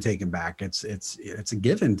she's going to take him back. It's a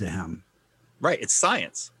given to him. Right. It's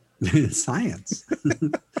science. Science.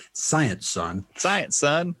 Science, son. Science,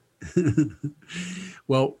 son.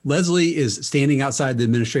 Well, Leslie is standing outside the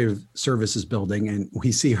administrative services building, and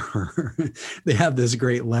we see her. They have this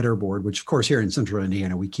great letterboard, which of course here in Central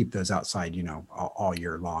Indiana, we keep those outside, all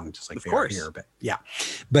year long, just like Of they course. are here. But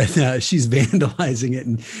yeah, she's vandalizing it,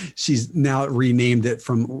 and she's now renamed it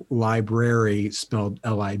from library, spelled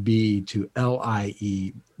L-I-B, to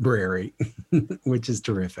L-I-E, brary, which is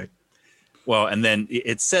terrific. Well, and then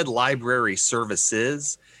it said library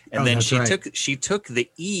services, and then she took the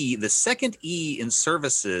E, the second E in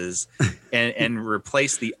services, and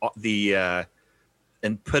replaced the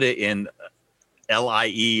and put it in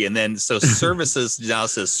LIE, and then so services now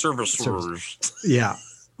says servicers. Yeah.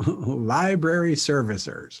 Library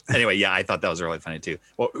servicers. Anyway, yeah, I thought that was really funny too.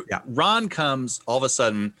 Well, yeah. Ron comes all of a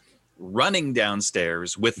sudden running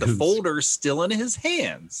downstairs with the folder still in his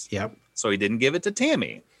hands. Yep. So he didn't give it to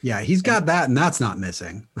Tammy. Yeah, he's got that, and that's not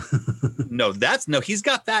missing. He's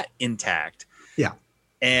got that intact. Yeah.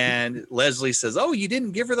 And Leslie says, "Oh, you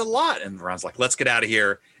didn't give her the lot." And Ron's like, "Let's get out of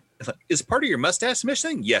here." Is part of your mustache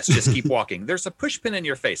missing? Yes, just keep walking. There's a push pin in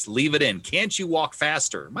your face. Leave it in. Can't you walk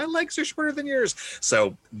faster? My legs are shorter than yours.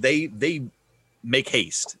 So they make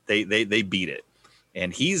haste. They beat it.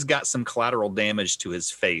 And he's got some collateral damage to his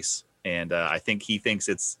face. And I think he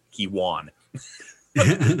thinks he won.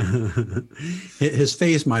 His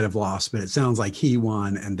face might have lost, but it sounds like he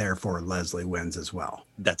won, and therefore Leslie wins as well.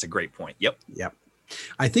 That's a great point. Yep.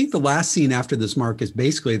 I think the last scene after this, Mark, is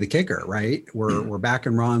basically the kicker, right? We're back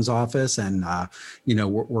in Ron's office, and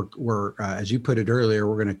we're as you put it earlier,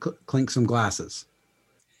 we're going to clink some glasses.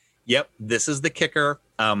 Yep, this is the kicker.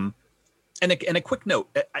 And a quick note,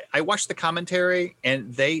 I watched the commentary,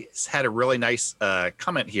 and they had a really nice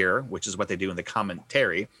comment here, which is what they do in the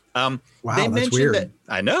commentary. Wow, they that's weird.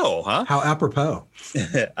 I know, huh? How apropos.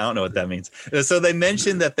 I don't know what that means. So they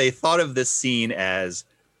mentioned that they thought of this scene as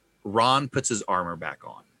Ron puts his armor back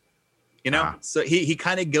on. So he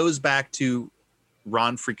kind of goes back to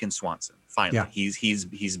Ron freaking Swanson. Finally,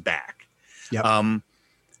 he's back. Yep.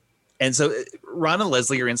 And so Ron and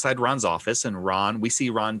Leslie are inside Ron's office, and we see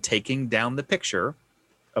Ron taking down the picture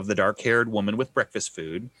of the dark-haired woman with breakfast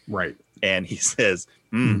food. Right. And he says,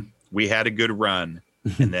 we had a good run,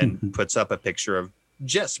 and then puts up a picture of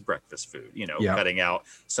just breakfast food, cutting out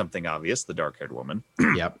something obvious, the dark-haired woman.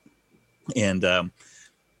 Yep. And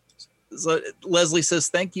so Leslie says,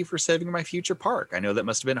 "Thank you for saving my future park. I know that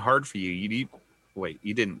must have been hard for you.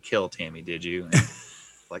 You didn't kill Tammy, did you?"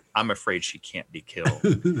 Like, I'm afraid she can't be killed.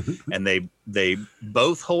 And they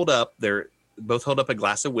both hold up a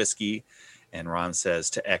glass of whiskey, and Ron says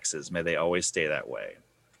to exes, "May they always stay that way."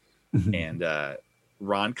 And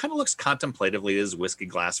Ron kind of looks contemplatively at his whiskey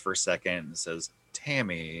glass for a second and says,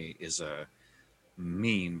 "Tammy is a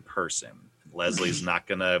mean person. Leslie's not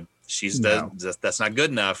gonna. No. That's not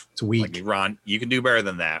good enough. It's weak. Like, Ron, you can do better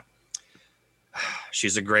than that.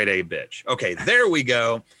 She's a grade A bitch. Okay, there we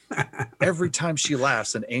go. Every time she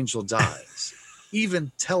laughs, an angel dies. Even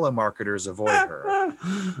telemarketers avoid her.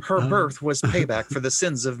 Her birth was payback for the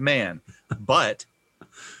sins of man. But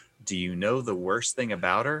do you know the worst thing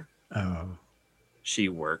about her? Oh, She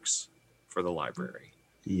works for the library.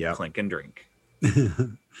 yeah. Clink and drink.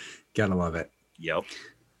 Gotta love it. Yep.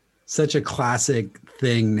 Such a classic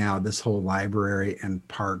thing now, this whole library and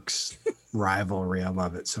parks rivalry. I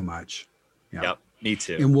love it so much. Yeah. Yep. Me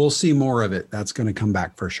too. And we'll see more of it. That's going to come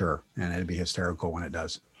back for sure. And it'd be hysterical when it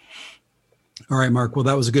does. All right, Mark. Well,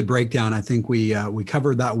 that was a good breakdown. I think we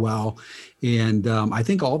covered that well. And I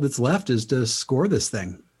think all that's left is to score this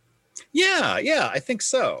thing. Yeah, I think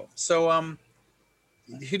so. So,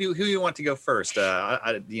 who do you want to go first? Do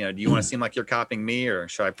you want to seem like you're copying me, or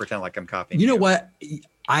should I pretend like I'm copying you? You know what?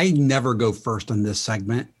 I never go first on this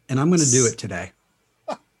segment, and I'm going to do it today.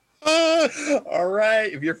 All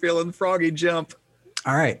right. If you're feeling froggy, jump.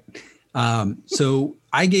 All right. So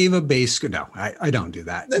I gave a base score. No, I don't do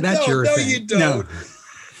that. That's your thing. You don't.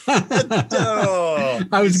 No.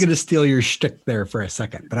 I was going to steal your shtick there for a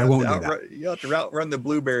second, but I won't do that. You have to outrun the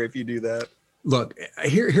blueberry if you do that. Look,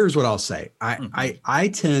 here's what I'll say.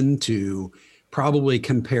 I tend to probably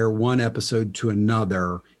compare one episode to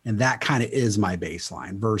another, and that kind of is my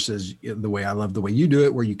baseline versus the way I love the way you do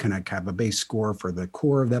it, where you kind of have a base score for the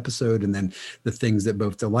core of the episode, and then the things that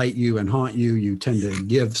both delight you and haunt you, you tend to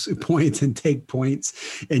give points and take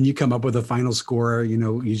points, and you come up with a final score,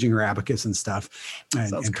 using your abacus and stuff.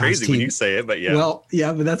 Sounds crazy when you say it, but yeah. Well,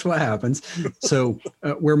 yeah, but that's what happens. So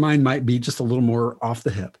where mine might be just a little more off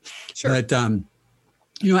the hip. Sure. But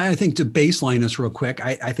I think to baseline us real quick,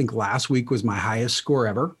 I think last week was my highest score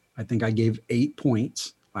ever. I think I gave 8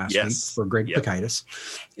 points last week for Greg Pikitis,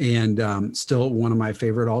 and still one of my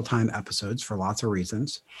favorite all-time episodes for lots of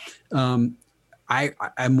reasons. I'm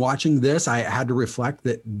watching this. I had to reflect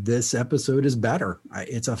that this episode is better.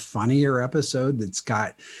 It's a funnier episode that's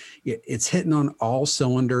it's hitting on all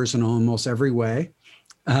cylinders in almost every way.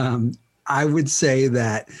 I would say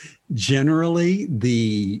that generally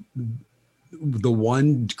the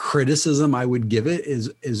one criticism I would give it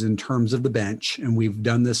is in terms of the bench. And we've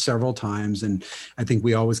done this several times. And I think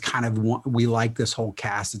we always we like this whole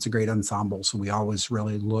cast. It's a great ensemble. So we always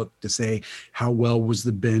really look to say, how well was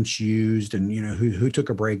the bench used? And, who took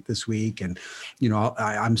a break this week? And,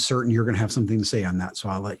 I'm certain you're going to have something to say on that. So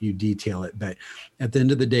I'll let you detail it. But at the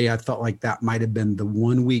end of the day, I felt like that might've been the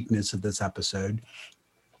one weakness of this episode.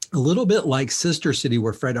 A little bit like Sister City,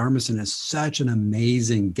 where Fred Armisen is such an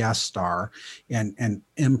amazing guest star and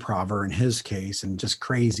improver in his case, and just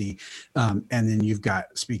crazy. And then you've got,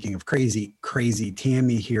 speaking of crazy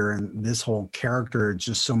Tammy here, and this whole character is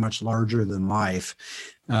just so much larger than life.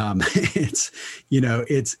 It's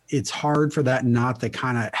hard for that not to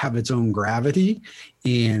kind of have its own gravity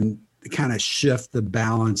and kind of shift the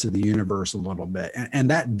balance of the universe a little bit. And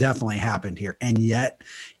that definitely happened here. And yet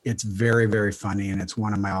it's very, very funny. And it's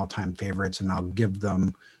one of my all-time favorites. And I'll give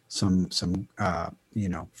them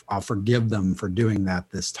I'll forgive them for doing that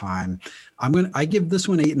this time. I give this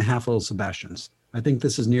one 8.5 Little Sebastians. I think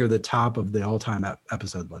this is near the top of the all-time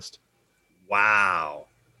episode list. Wow.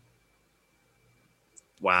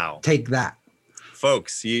 Take that.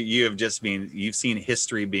 Folks, you've seen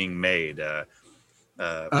history being made.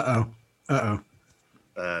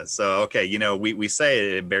 So, okay, we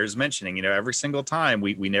say it bears mentioning, every single time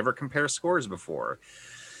we never compare scores before.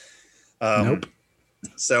 Nope.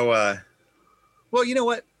 So, well, you know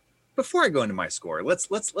what? Before I go into my score,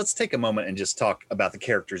 let's take a moment and just talk about the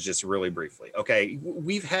characters just really briefly. Okay,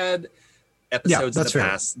 we've had episodes in the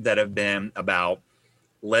past that have been about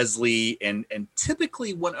Leslie and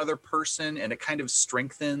typically one other person, and it kind of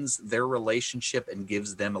strengthens their relationship and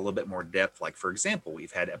gives them a little bit more depth. Like, for example,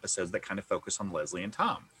 we've had episodes that kind of focus on Leslie and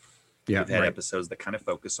Tom. We've had episodes that kind of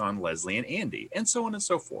focus on Leslie and Andy, and so on and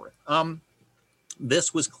so forth.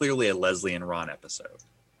 This was clearly a Leslie and Ron episode.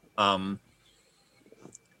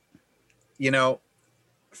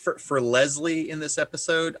 For Leslie in this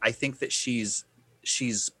episode, I think that she's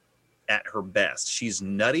at her best. She's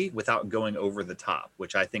nutty without going over the top,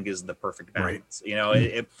 which I think is the perfect balance.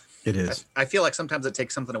 Right. It is. I feel like sometimes it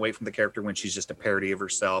takes something away from the character when she's just a parody of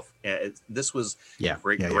herself. This was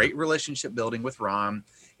great relationship building with Ron.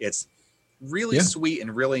 It's really sweet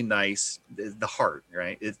and really nice. The heart,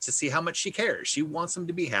 right? It's to see how much she cares. She wants him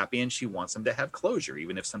to be happy, and she wants him to have closure,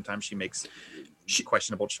 even if sometimes she makes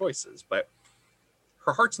questionable choices. But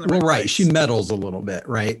her heart's in the right place. She meddles a little bit,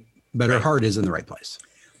 right? But her heart is in the right place.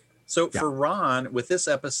 So for Ron, with this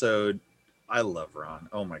episode, I love Ron.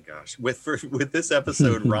 Oh my gosh. With this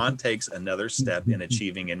episode, Ron takes another step in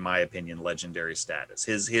achieving, in my opinion, legendary status.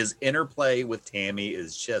 His interplay with Tammy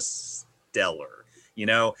is just stellar. You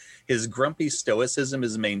know, his grumpy stoicism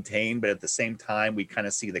is maintained, but at the same time, we kind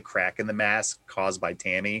of see the crack in the mask caused by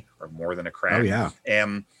Tammy, or more than a crack. Oh, yeah.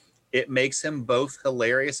 And it makes him both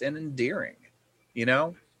hilarious and endearing. You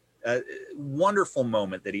know, wonderful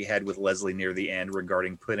moment that he had with Leslie near the end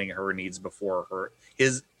regarding putting her needs before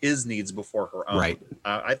his needs before her own. Right.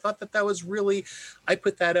 I thought that was really, I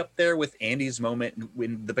put that up there with Andy's moment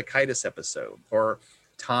in the Bacchitis episode, or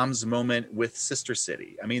Tom's moment with Sister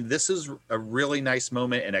City. I mean, this is a really nice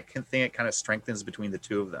moment, and I think it kind of strengthens between the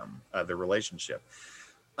two of them, their relationship.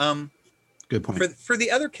 Good point. For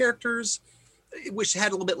the other characters, which had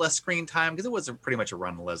a little bit less screen time, because it was pretty much a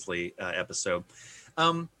Ron and Leslie episode.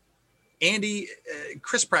 Andy,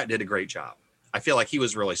 Chris Pratt did a great job. I feel like he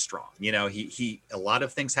was really strong. You know, he a lot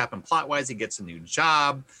of things happen plot wise. He gets a new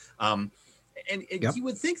job. And Yep. you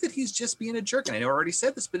would think that he's just being a jerk. And I know I already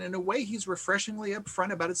said this, but in a way, he's refreshingly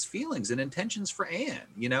upfront about his feelings and intentions for Anne.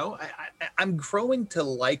 You know, I'm growing to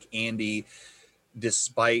like Andy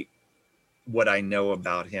despite what I know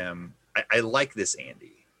about him. I like this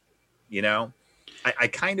Andy, you know, I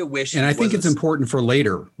kind of wish. And I think it's important for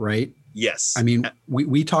later, right? Yes. I mean,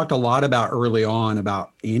 we talked a lot about early on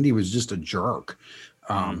about Andy was just a jerk.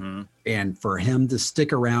 And for him to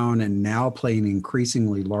stick around and now play an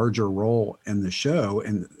increasingly larger role in the show,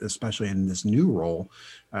 and especially in this new role,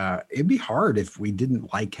 it'd be hard if we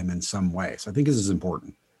didn't like him in some way. So I think this is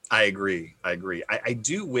important. I agree. I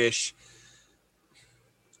do wish,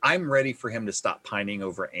 I'm ready for him to stop pining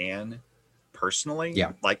over Anne personally.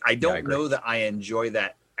 Yeah. Like, I don't agree. know that I enjoy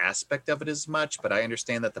that aspect of it as much, but I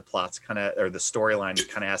understand that the plot's kind of, or the storyline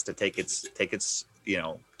kind of has to take its, you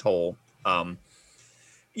know, toll.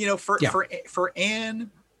 You know, for Anne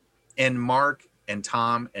and Mark and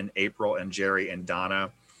Tom and April and Jerry and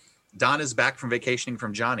Donna's back from vacationing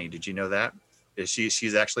from Johnny. Did you know that?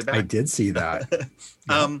 She's actually back? I did see that.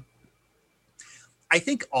 I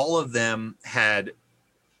think all of them had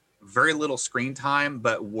very little screen time,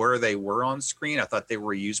 but where they were on screen, I thought they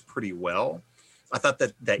were used pretty well. I thought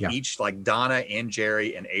that each, like Donna and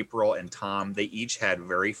Jerry and April and Tom, they each had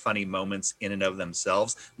very funny moments in and of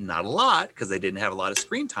themselves. Not a lot, because they didn't have a lot of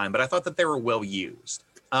screen time, but I thought that they were well used.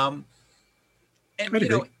 And, you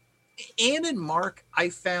know, Anne and Mark, I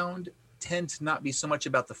found, tend to not be so much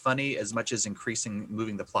about the funny as much as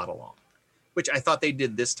moving the plot along, which I thought they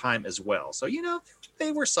did this time as well. So, you know,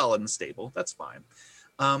 they were solid and stable. That's fine.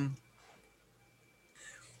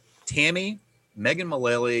 Tammy, Megan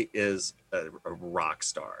Mullally is a rock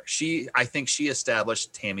star. I think she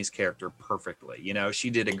established Tammy's character perfectly. You know, she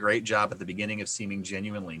did a great job at the beginning of seeming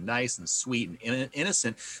genuinely nice and sweet and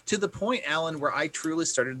innocent, to the point, Alan, where I truly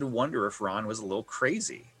started to wonder if Ron was a little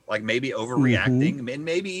crazy, like maybe overreacting, and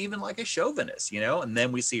maybe even like a chauvinist, you know. And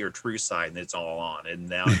then we see her true side, and it's all on, and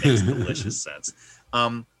now it makes delicious sense.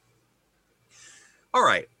 All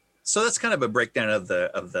right, so that's kind of a breakdown of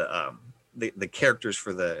the characters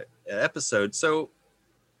for the episode. So,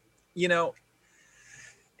 you know,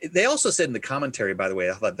 they also said in the commentary, by the way,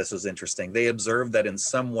 I thought this was interesting. They observed that in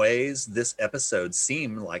some ways, this episode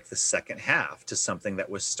seemed like the second half to something that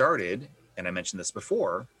was started, and I mentioned this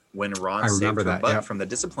before, when Ron saved her butt from the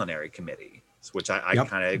disciplinary committee, which I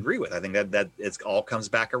kind of agree with. I think that it all comes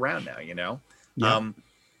back around now, you know? Yep.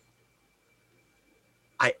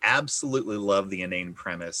 I absolutely love the inane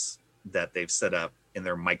premise that they've set up in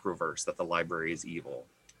their microverse, that the library is evil.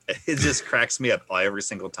 It just cracks me up every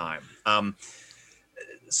single time.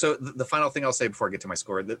 So the final thing I'll say before I get to my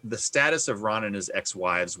score, the status of Ron and his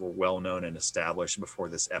ex-wives were well known and established before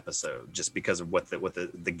this episode, just because of what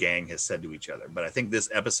the gang has said to each other. But I think this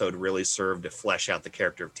episode really served to flesh out the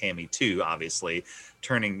character of Tammy too, obviously,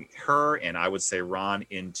 turning her and I would say Ron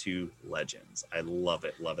into legends. I love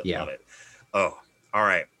it, love it, love it. Oh, all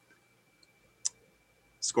right.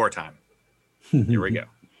 Score time. Here we go.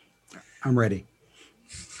 I'm ready.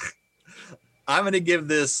 I'm going to give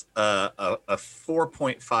this a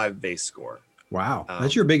 4.5 base score. Wow.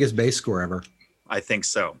 That's your biggest base score ever. I think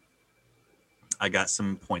so. I got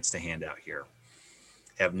some points to hand out here.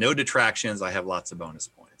 Have no detractions. I have lots of bonus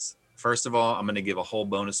points. First of all, I'm going to give a whole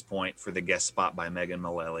bonus point for the guest spot by Megan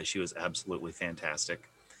Mullally. She was absolutely fantastic.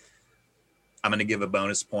 I'm going to give a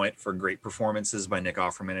bonus point for great performances by Nick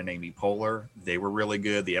Offerman and Amy Poehler. They were really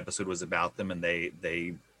good. The episode was about them, and they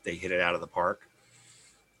hit it out of the park.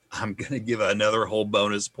 I'm going to give another whole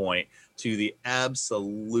bonus point to the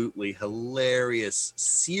absolutely hilarious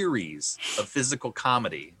series of physical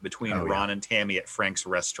comedy between Ron and Tammy at Frank's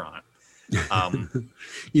restaurant.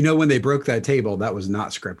 You know, when they broke that table, that was not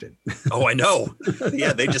scripted. Oh, I know.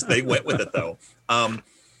 Yeah, they went with it though. I'm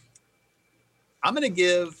going to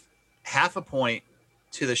give half a point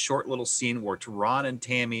to the short little scene where Ron and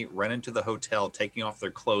Tammy run into the hotel taking off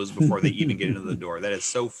their clothes before they even get into the door. That is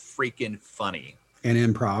so freaking funny. And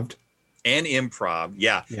improv.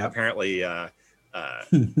 Yeah. Yep. Apparently, Mike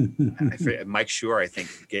Schur, I think,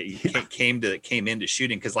 came into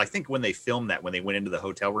shooting because I think when they filmed that, when they went into the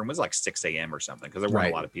hotel room, it was like 6 a.m. or something because there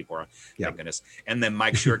weren't a lot of people around. Yep. Thank goodness. And then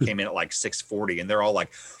Mike Schur came in at like 6:40, and they're all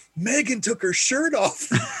like, "Megan took her shirt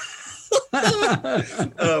off."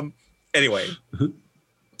 Anyway,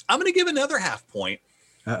 I'm going to give another half point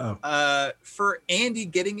for Andy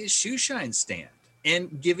getting his shoe shine stand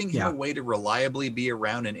and giving him a way to reliably be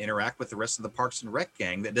around and interact with the rest of the Parks and Rec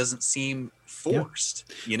gang that doesn't seem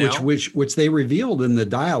forced. You know, which they revealed in the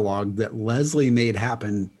dialogue that Leslie made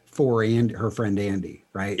happen for her friend Andy,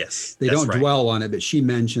 right? Yes, they don't dwell on it, but she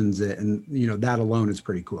mentions it, and you know that alone is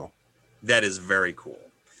pretty cool. That is very cool.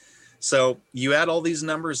 So you add all these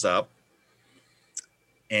numbers up,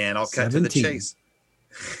 and I'll cut 17. To the chase.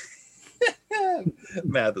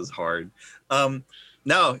 Math is hard.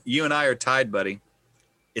 No, you and I are tied, buddy.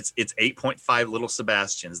 It's 8.5 Little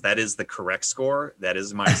Sebastians. That is the correct score. That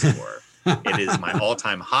is my score. It is my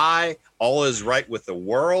all-time high. All is right with the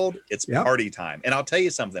world. It's party time. And I'll tell you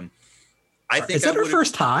something. I think is that our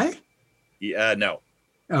first tie? Yeah, no.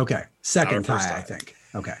 Okay, second tie, I think.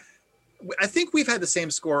 Okay. I think we've had the same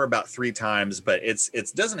score about 3 times, but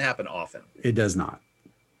it doesn't happen often. It does not.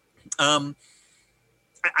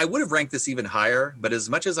 I would have ranked this even higher, but as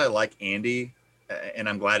much as I like Andy, and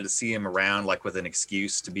I'm glad to see him around, like with an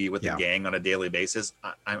excuse to be with the gang on a daily basis,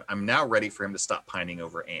 I'm now ready for him to stop pining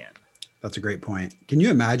over Anne. That's a great point. Can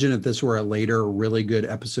you imagine if this were a later, really good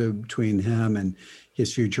episode between him and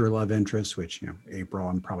his future love interest, which, you know, April,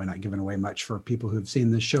 I'm probably not giving away much for people who've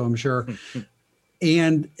seen this show, I'm sure.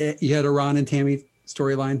 And you had a Ron and Tammy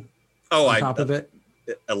storyline on top of it.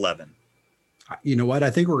 11. You know what? I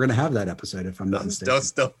think we're going to have that episode if I'm not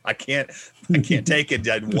mistaken. I can't take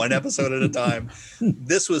it one episode at a time.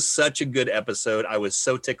 This was such a good episode. I was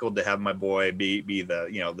so tickled to have my boy be the,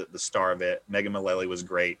 you know, the star of it. Megan Mullally was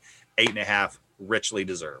great. 8.5, richly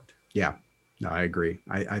deserved. Yeah, no, I agree.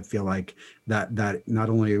 I feel like that not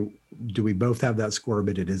only do we both have that score,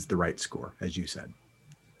 but it is the right score, as you said.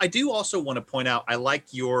 I do also want to point out, I like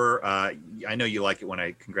your, I know you like it when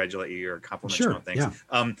I congratulate you or compliment you on things.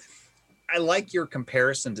 Yeah. I like your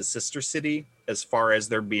comparison to Sister City as far as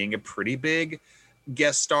there being a pretty big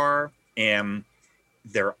guest star, and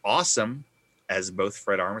they're awesome, as both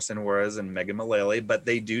Fred Armisen was and Megan Mullally, but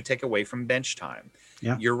they do take away from bench time.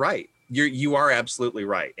 Yeah, you're right. You are absolutely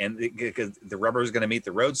right. And because the rubber is going to meet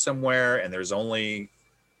the road somewhere, and there's only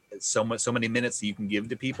so many minutes that you can give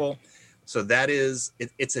to people. So that is,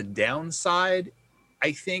 it's a downside.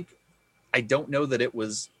 I think, I don't know that it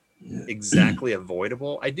was exactly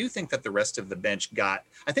avoidable. I do think that the rest of the bench I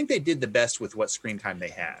think they did the best with what screen time they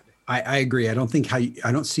had. I agree. I don't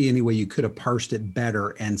see any way you could have parsed it better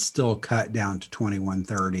and still cut down to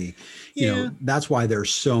 21:30. You know, that's why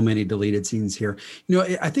there's so many deleted scenes here. You know,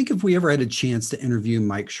 I think if we ever had a chance to interview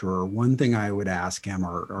Mike Schur, one thing I would ask him,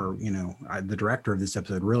 or you know, the director of this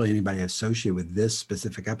episode, really anybody associated with this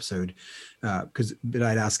specific episode, but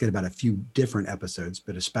I'd ask it about a few different episodes,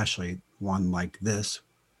 but especially one like this,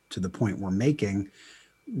 to the point we're making,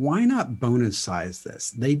 why not bonus size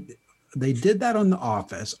this? They did that on The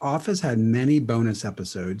Office. Office had many bonus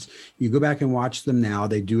episodes. You go back and watch them now.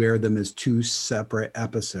 They do air them as 2 separate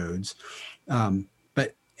episodes.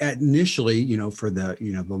 But initially, you know, for the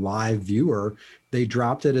live viewer, they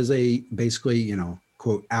dropped it as a basically, you know,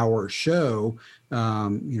 quote, hour show,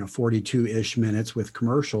 42-ish minutes with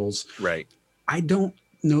commercials. Right. I don't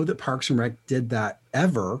know that Parks and Rec did that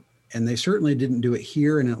ever. And they certainly didn't do it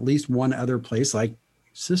here in at least one other place, like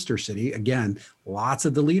Sister City. Again, lots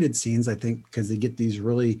of deleted scenes, I think, because they get these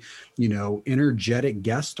really, you know, energetic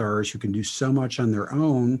guest stars who can do so much on their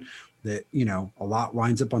own that, you know, a lot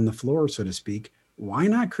winds up on the floor, so to speak. Why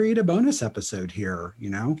not create a bonus episode here?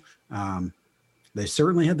 You know, they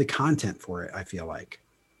certainly had the content for it, I feel like.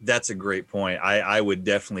 That's a great point. I would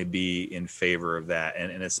definitely be in favor of that.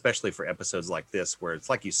 And especially for episodes like this, where it's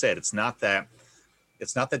like you said, it's not that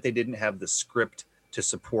they didn't have the script to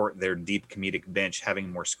support their deep comedic bench having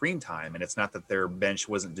more screen time. And it's not that their bench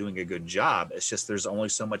wasn't doing a good job. It's just there's only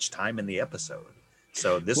so much time in the episode.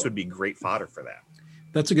 So this would be great fodder for that.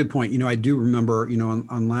 That's a good point. I do remember,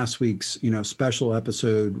 on last week's, special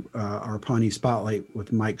episode, our Pawnee Spotlight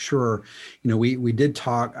with Mike Schur, we did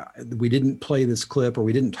talk, we didn't play this clip or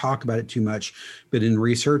we didn't talk about it too much, but in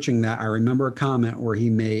researching that, I remember a comment where he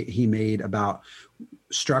made about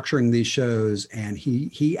structuring these shows, and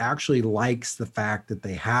he actually likes the fact that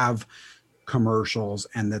they have commercials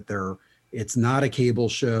and that it's not a cable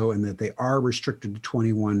show and that they are restricted to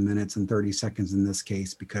 21 minutes and 30 seconds in this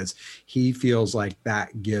case, because he feels like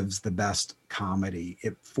that gives the best comedy.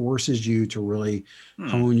 It forces you to really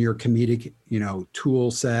hone your comedic,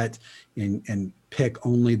 tool set and pick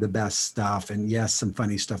only the best stuff. And yes, some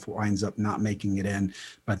funny stuff winds up not making it in,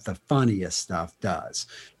 but the funniest stuff does.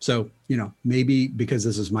 So, maybe because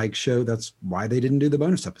this is Mike's show, that's why they didn't do the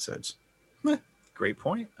bonus episodes. Great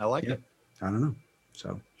point. I like it. I don't know.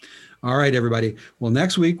 So, all right, everybody. Well,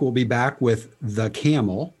 next week we'll be back with The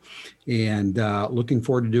Camel, and looking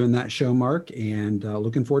forward to doing that show, Mark, and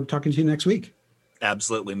looking forward to talking to you next week.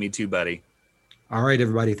 Absolutely. Me too, buddy. All right,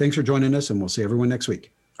 everybody. Thanks for joining us, and we'll see everyone next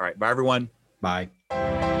week. All right. Bye, everyone. Bye.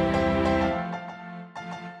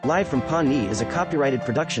 Live from Pawnee is a copyrighted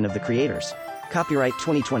production of the creators. Copyright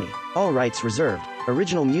 2020. All rights reserved.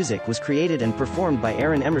 Original music was created and performed by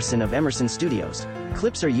Aaron Emerson of Emerson Studios.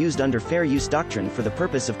 Clips are used under fair use doctrine for the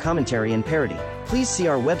purpose of commentary and parody. Please see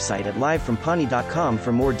our website at livefrompawnee.com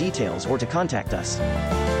for more details or to contact us.